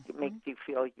that makes you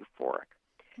feel euphoric.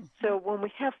 So when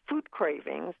we have food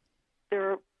cravings,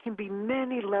 there can be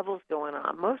many levels going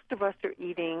on. Most of us are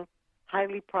eating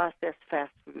highly processed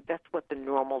fast food. That's what the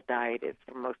normal diet is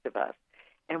for most of us.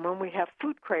 And when we have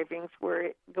food cravings,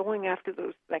 we're going after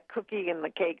that cookie and the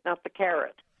cake, not the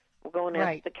carrot. We're going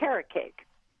after the carrot cake.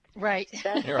 Right.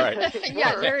 That's Right. because it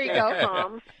Yeah, works, there you it go.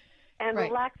 calms and Right.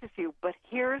 relaxes you. But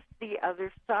here's the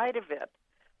other side of it,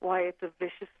 why it's a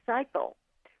vicious cycle.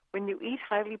 When you eat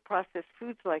highly processed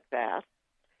foods like that,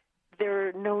 there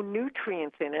are no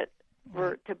nutrients in it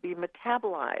for it to be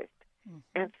metabolized.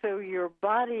 And so your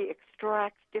body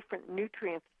extracts different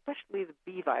nutrients, especially the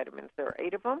B vitamins, there are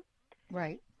 8 of them,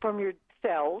 Right. from your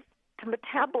cells to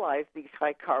metabolize these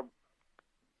high-carb,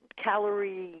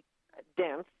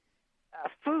 calorie-dense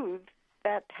foods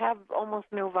that have almost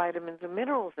no vitamins and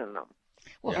minerals in them.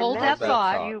 Well, Yeah, hold hold that that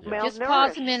thought. thought, You yeah. Just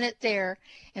pause a malnourished. minute there,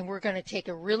 and we're going to take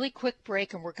a really quick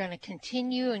break, and we're going to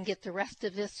continue and get the rest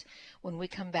of this when we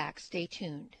come back. Stay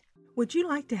tuned. Would you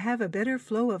like to have a better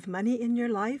flow of money in your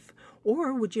life?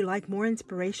 Or would you like more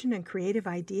inspiration and creative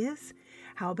ideas?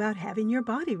 How about having your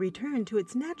body return to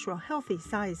its natural healthy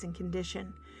size and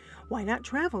condition? Why not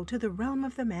travel to the realm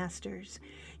of the masters?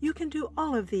 You can do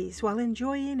all of these while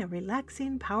enjoying a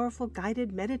relaxing, powerful,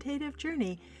 guided meditative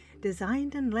journey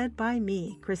designed and led by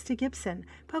me, Krista Gibson,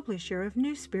 publisher of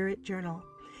New Spirit Journal.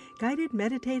 Guided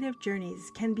meditative journeys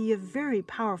can be a very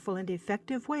powerful and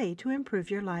effective way to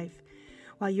improve your life.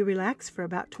 While you relax for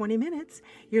about 20 minutes,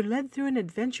 you're led through an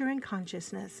adventure in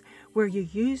consciousness where you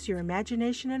use your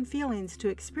imagination and feelings to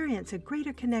experience a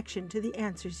greater connection to the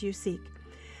answers you seek.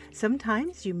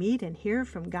 Sometimes you meet and hear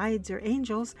from guides or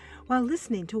angels while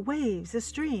listening to waves, a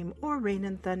stream, or rain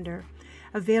and thunder.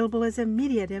 Available as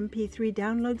immediate MP3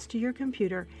 downloads to your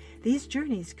computer, these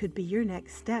journeys could be your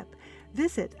next step.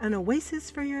 Visit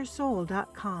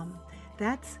anoasisforyoursoul.com.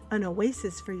 That's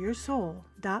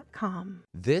anoasisforyoursoul.com.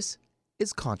 This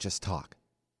is Conscious Talk,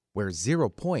 where 0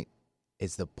 point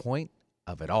is the point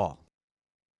of it all.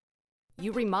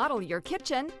 You remodel your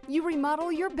kitchen, you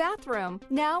remodel your bathroom.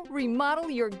 Now remodel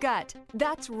your gut.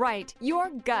 That's right, your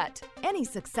gut. Any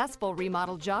successful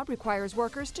remodel job requires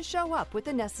workers to show up with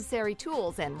the necessary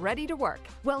tools and ready to work.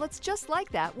 Well, it's just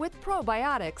like that with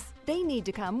probiotics. They need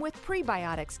to come with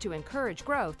prebiotics to encourage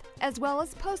growth, as well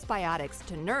as postbiotics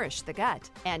to nourish the gut.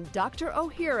 And Dr.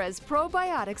 Ohhira's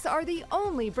probiotics are the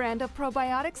only brand of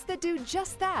probiotics that do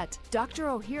just that. Dr.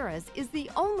 Ohhira's is the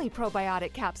only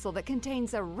probiotic capsule that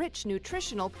contains a rich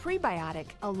nutritional prebiotic,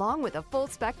 along with a full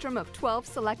spectrum of 12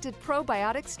 selected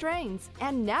probiotic strains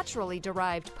and naturally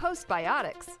derived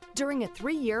postbiotics. During a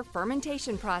 3-year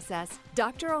fermentation process,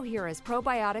 Dr. Ohhira's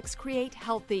probiotics create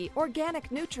healthy,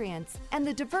 organic nutrients and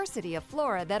the diversity of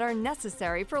flora that are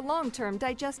necessary for long-term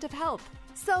digestive health.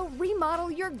 So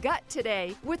remodel your gut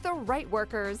today with the right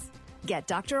workers. Get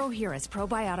Dr. Ohhira's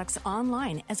probiotics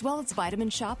online, as well as Vitamin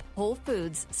Shop, Whole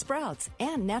Foods, Sprouts,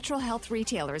 and natural health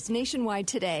retailers nationwide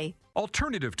today.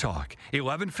 Alternative Talk,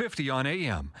 1150 on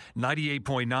AM,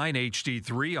 98.9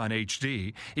 HD3 on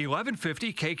HD,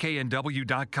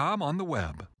 1150kknw.com on the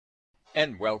web.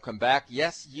 And welcome back.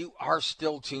 Yes, you are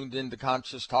still tuned into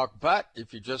Conscious Talk, but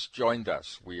if you just joined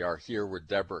us, we are here with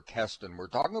Deborah Keston. We're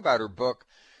talking about her book,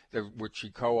 which she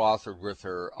co-authored with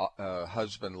her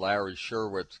husband, Larry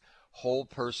Sherwitz, Whole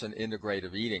Person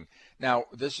Integrative Eating. Now,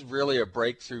 this is really a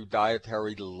breakthrough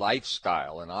dietary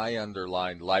lifestyle, and I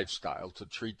underline lifestyle, to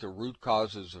treat the root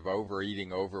causes of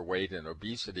overeating, overweight, and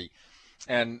obesity.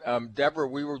 And Deborah,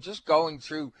 we were just going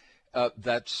through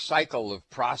that cycle of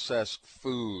processed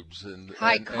foods and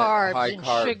high carbs and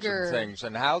sugar and things,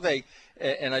 and how they,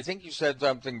 and I think you said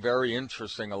something very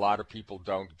interesting a lot of people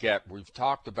don't get. We've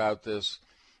talked about this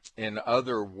in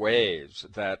other ways,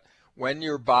 that when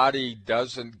your body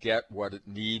doesn't get what it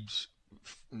needs,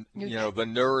 the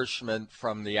nourishment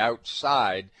from the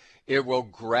outside, it will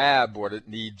grab what it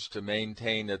needs to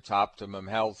maintain its optimum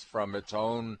health from its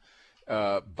own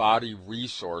body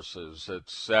resources,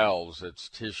 its cells, its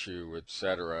tissue,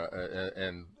 etc.,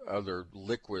 and other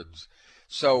liquids.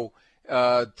 So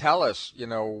tell us,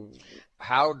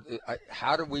 how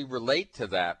do we relate to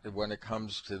that when it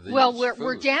comes to these we're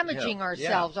foods? damaging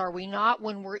ourselves, are we not,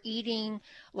 when we're eating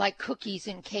like cookies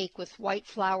and cake with white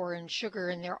flour and sugar,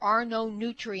 and there are no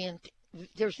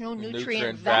there's no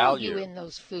nutrient value in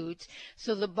those foods,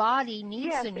 so the body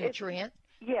needs the nutrient.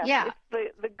 Yes,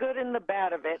 it's the good and the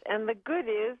bad of it. And the good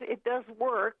is it does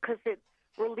work because it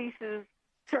releases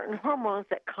certain hormones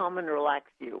that calm and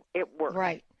relax you. It works.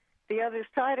 Right. The other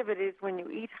side of it is when you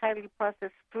eat highly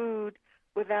processed food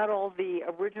without all the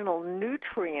original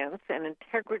nutrients and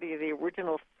integrity of the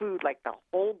original food, like the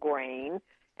whole grain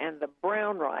and the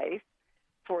brown rice,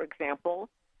 for example,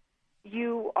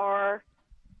 you are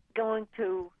going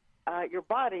to, your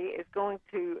body is going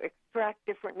to extract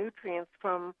different nutrients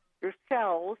from your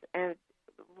cells and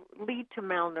lead to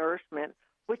malnourishment,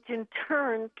 which in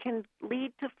turn can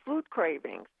lead to food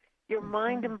cravings. Your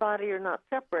mind and body are not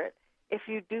separate. If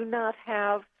you do not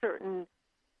have certain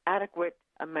adequate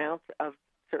amounts of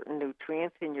certain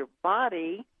nutrients in your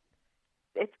body,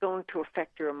 it's going to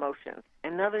affect your emotions.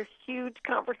 Another huge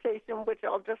conversation, which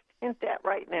I'll just hint at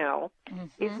right now,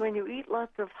 is when you eat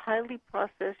lots of highly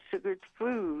processed sugared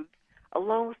foods,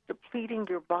 along with depleting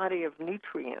your body of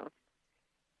nutrients,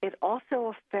 it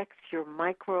also affects your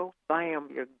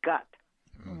microbiome, your gut.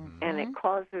 And it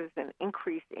causes an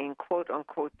increase in,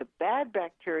 quote-unquote, the bad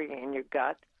bacteria in your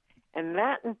gut, and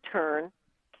that, in turn,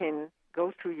 can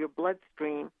go through your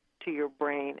bloodstream to your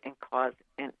brain and cause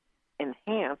and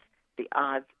enhance the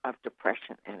odds of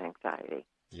depression and anxiety.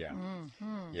 Yeah,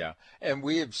 yeah. And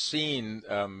we have seen,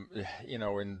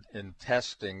 in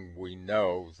testing, we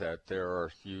know that there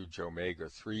are huge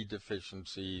omega-3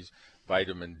 deficiencies,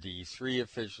 vitamin D3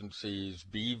 deficiencies,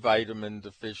 B vitamin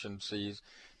deficiencies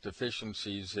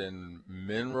in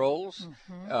minerals,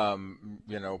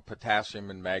 potassium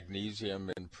and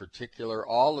magnesium in particular,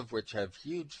 all of which have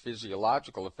huge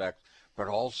physiological effects, but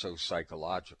also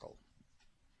psychological.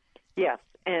 Yes,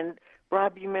 and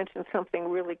Rob, you mentioned something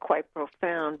really quite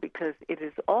profound, because it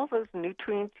is all those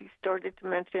nutrients you started to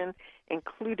mention,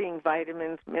 including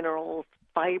vitamins, minerals,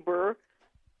 fiber,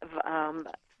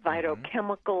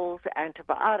 phytochemicals,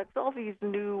 antibiotics, all these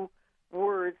new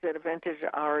words that have entered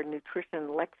our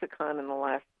nutrition lexicon in the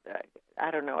last,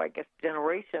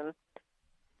 generation.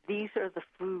 These are the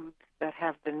foods that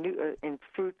have the new in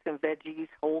fruits and veggies,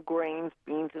 whole grains,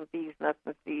 beans and peas, nuts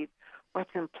and seeds.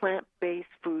 What's in plant-based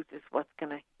foods is what's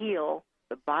going to heal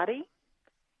the body,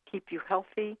 keep you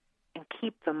healthy, and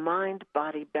keep the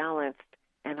mind-body balanced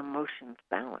and emotions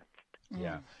balanced.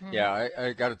 Yeah.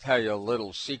 I got to tell you a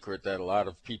little secret that a lot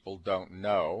of people don't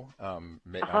know. I'm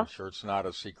sure it's not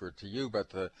a secret to you, but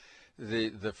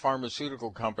the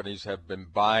pharmaceutical companies have been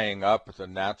buying up the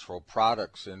natural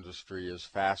products industry as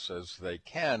fast as they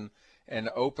can and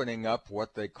opening up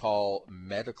what they call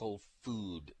medical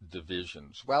food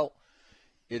divisions. Well,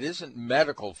 it isn't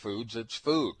medical foods, it's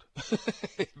food.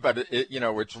 But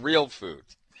it's real food.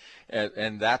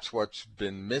 And that's what's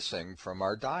been missing from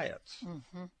our diets.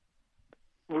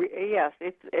 Yes,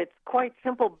 it's quite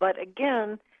simple, but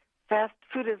again, fast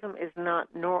foodism is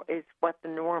is what the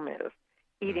norm is.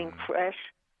 Eating fresh.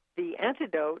 The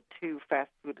antidote to fast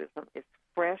foodism is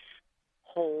fresh,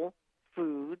 whole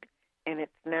food in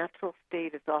its natural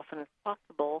state as often as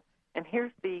possible. And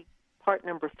here's the part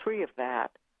number 3 of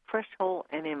that: fresh, whole,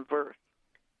 and inverse.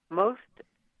 Most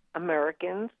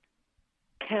Americans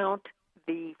count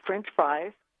the French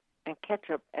fries and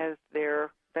ketchup as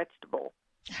their vegetable.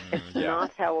 It's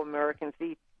not how Americans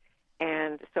eat.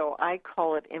 And so I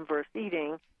call it inverse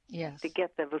eating. To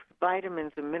get the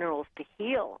vitamins and minerals to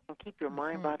heal and keep your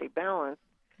mind-body balanced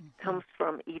comes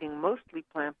from eating mostly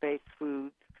plant-based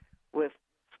foods with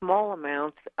small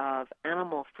amounts of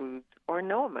animal foods or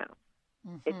no amounts.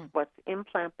 It's what's in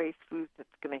plant-based foods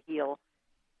that's going to heal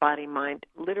body, mind,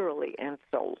 literally, and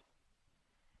soul.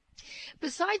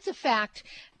 Besides the fact,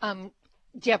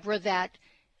 Deborah, that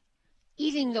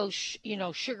eating those,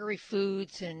 sugary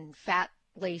foods and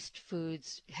fat-laced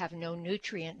foods have no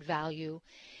nutrient value,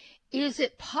 is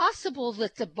it possible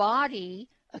that the body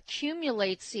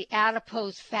accumulates the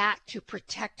adipose fat to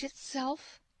protect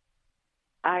itself?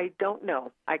 I don't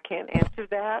know. I can't answer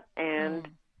that, and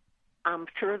I'm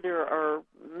sure there are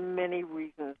many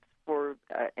reasons for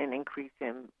an increase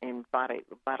in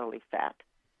bodily fat.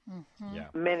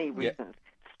 Many reasons.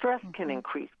 Stress can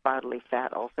increase bodily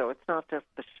fat also. It's not just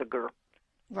the sugar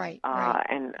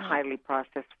and highly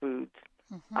processed foods.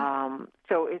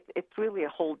 So it's really a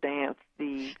whole dance.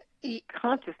 The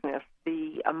consciousness,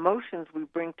 the emotions we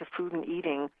bring to food and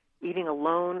eating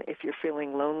alone if you're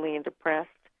feeling lonely and depressed,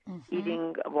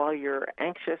 eating while you're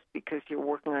anxious because you're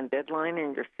working on deadline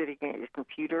and you're sitting at your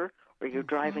computer, or you're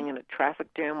driving in a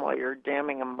traffic jam while you're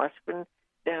jamming a mushroom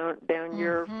down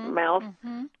your mouth.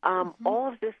 All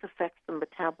of this affects the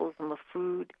metabolism of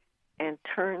food and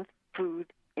turns food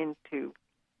into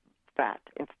fat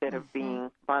instead of being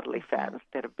bodily fat,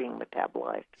 instead of being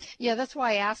metabolized. Yeah, that's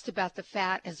why I asked about the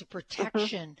fat as a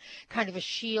protection, kind of a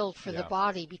shield for the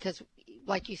body, because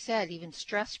like you said, even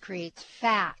stress creates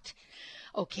fat.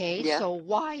 Okay, so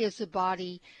why is the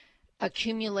body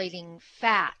accumulating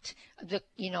fat?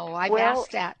 I've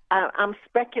asked that. I'm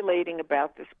speculating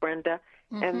about this, Brenda,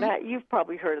 and that you've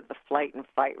probably heard of the flight and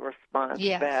fight response.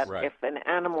 That if an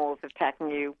animal is attacking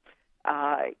you,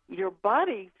 your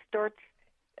body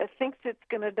thinks it's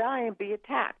going to die and be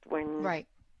attacked.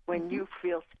 When you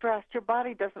feel stressed, your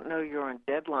body doesn't know you're on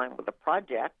deadline with a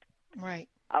project,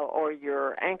 or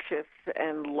you're anxious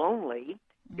and lonely.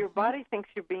 Your body thinks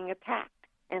you're being attacked.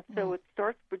 And so it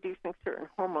starts producing certain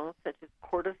hormones such as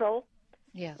cortisol,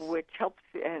 which helps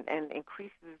and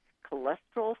increases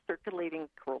cholesterol, circulating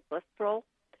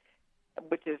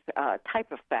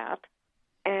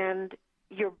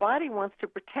wants to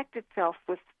protect itself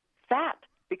with fat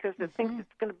because it thinks it's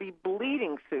going to be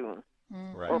bleeding soon,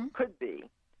 or could be.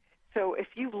 So if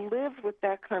you live with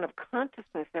that kind of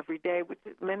consciousness every day, which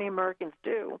many Americans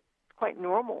do, it's quite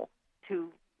normal to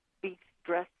be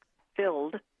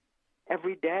stress-filled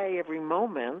every day, every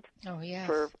moment,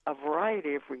 for a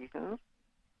variety of reasons.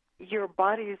 Your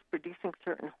body is producing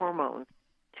certain hormones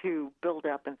to build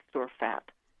up and store fat.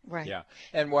 Right. Yeah.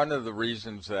 And one of the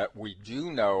reasons that we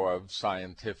do know of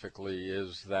scientifically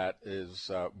is that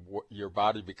your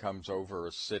body becomes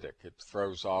over-acidic. It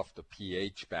throws off the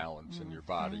pH balance in your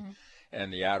body.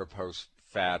 And the adipose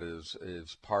fat is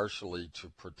partially to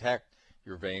protect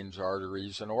your veins,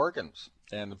 arteries, and organs.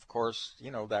 And, of course,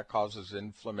 that causes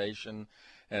inflammation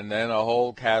and then a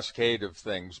whole cascade of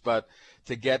things. But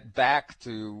to get back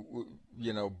to,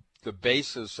 the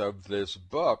basis of this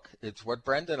book, it's what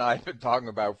Brenda and I have been talking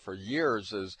about for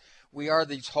years, is we are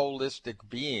these holistic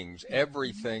beings.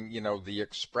 Everything, the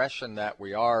expression that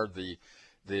we are, the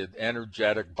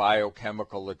energetic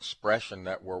biochemical expression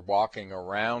that we're walking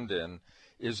around in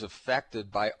is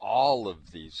affected by all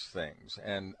of these things.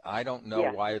 And I don't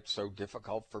know why it's so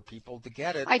difficult for people to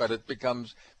get it, but it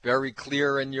becomes very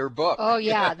clear in your book. Oh,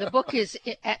 yeah. The book is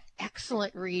an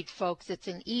excellent read, folks. It's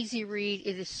an easy read.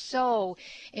 It is so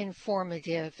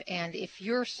informative. And if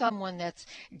you're someone that's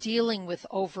dealing with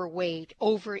overweight,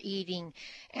 overeating,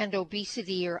 and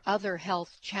obesity or other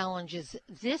health challenges,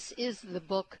 this is the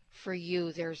book for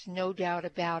you. There's no doubt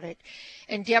about it.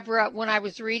 And Deborah, when I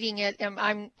was reading it,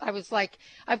 I was like,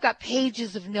 I've got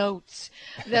pages of notes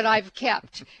that I've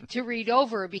kept to read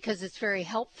over because it's very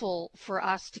helpful for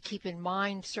us to keep in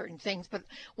mind certain things. But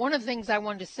one of the things I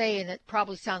wanted to say, and it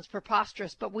probably sounds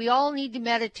preposterous, but we all need to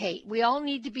meditate. We all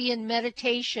need to be in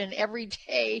meditation every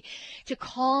day to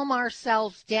calm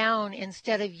ourselves down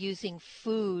instead of using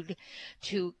food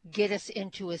to get us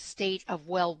into a state of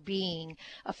well-being,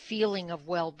 a feeling of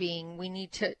well-being. We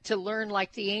need to learn,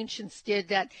 like the ancients did,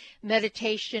 that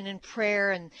meditation and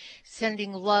prayer and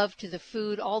sending love to the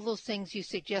food, all those things you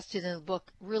suggested in the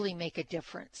book really make a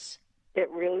difference. It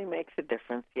really makes a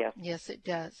difference, yes. Yes, it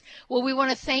does. Well, we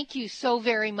want to thank you so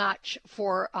very much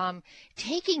for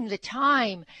taking the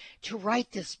time to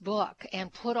write this book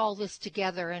and put all this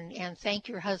together, and thank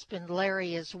your husband,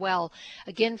 Larry, as well.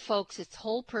 Again, folks, it's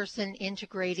Whole Person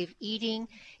Integrative Eating.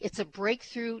 It's a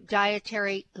breakthrough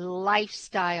dietary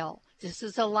lifestyle. This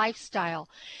is a lifestyle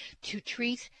to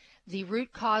treat the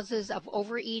root causes of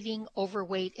overeating,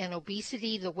 overweight, and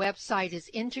obesity. The website is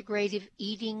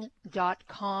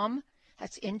integrativeeating.com.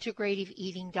 That's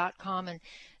integrativeeating.com. And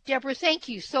Deborah, thank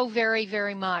you so very,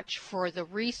 very much for the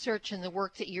research and the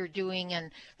work that you're doing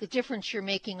and the difference you're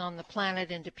making on the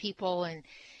planet and to people and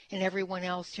everyone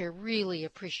else here. Really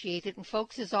appreciate it. And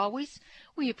folks, as always,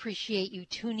 we appreciate you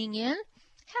tuning in.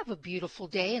 Have a beautiful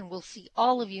day, and we'll see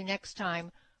all of you next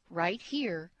time right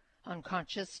here on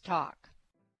Conscious Talk.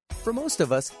 For most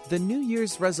of us, the New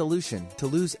Year's resolution to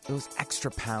lose those extra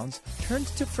pounds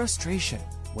turns to frustration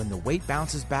when the weight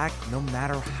bounces back no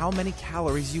matter how many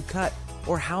calories you cut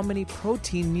or how many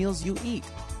protein meals you eat.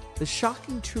 The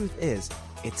shocking truth is,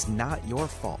 it's not your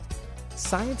fault.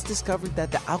 Science discovered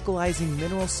that the alkalizing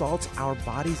mineral salts our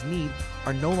bodies need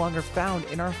are no longer found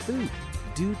in our food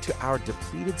due to our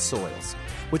depleted soils,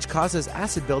 which causes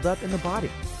acid buildup in the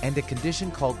body and a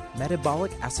condition called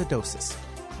metabolic acidosis.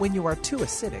 When you are too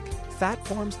acidic, fat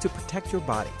forms to protect your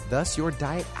body. Thus, your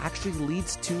diet actually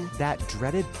leads to that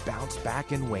dreaded bounce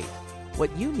back in weight.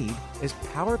 What you need is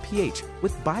Power pH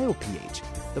with BioPH,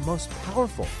 the most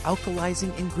powerful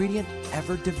alkalizing ingredient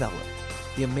ever developed.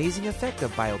 The amazing effect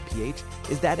of BioPH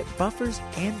is that it buffers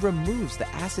and removes the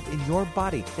acid in your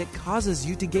body that causes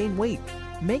you to gain weight.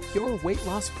 Make your weight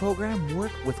loss program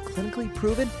work with clinically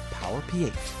proven Power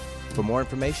pH. For more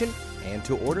information and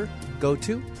to order, go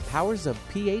to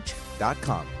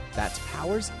powersofph.com. That's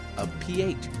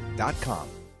powersofph.com.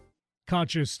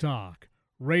 Conscious Talk,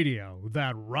 radio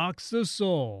that rocks the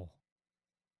soul.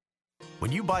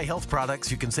 When you buy health products,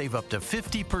 you can save up to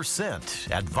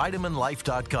 50% at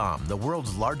vitaminlife.com, the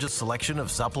world's largest selection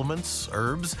of supplements,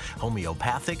 herbs,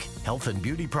 homeopathic, health and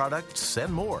beauty products,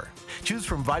 and more. Choose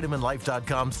from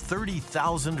vitaminlife.com's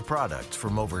 30,000 products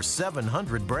from over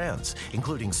 700 brands,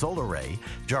 including Solar Ray,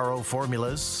 Jarrow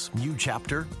Formulas, New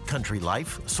Chapter, Country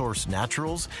Life, Source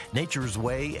Naturals, Nature's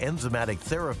Way, Enzymatic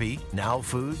Therapy, Now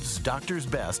Foods, Doctor's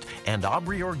Best, and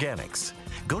Aubrey Organics.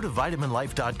 Go to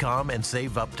vitaminlife.com and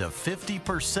save up to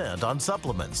 50% on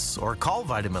supplements, or call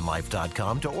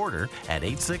vitaminlife.com to order at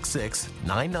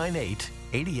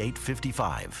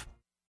 866-998-8855.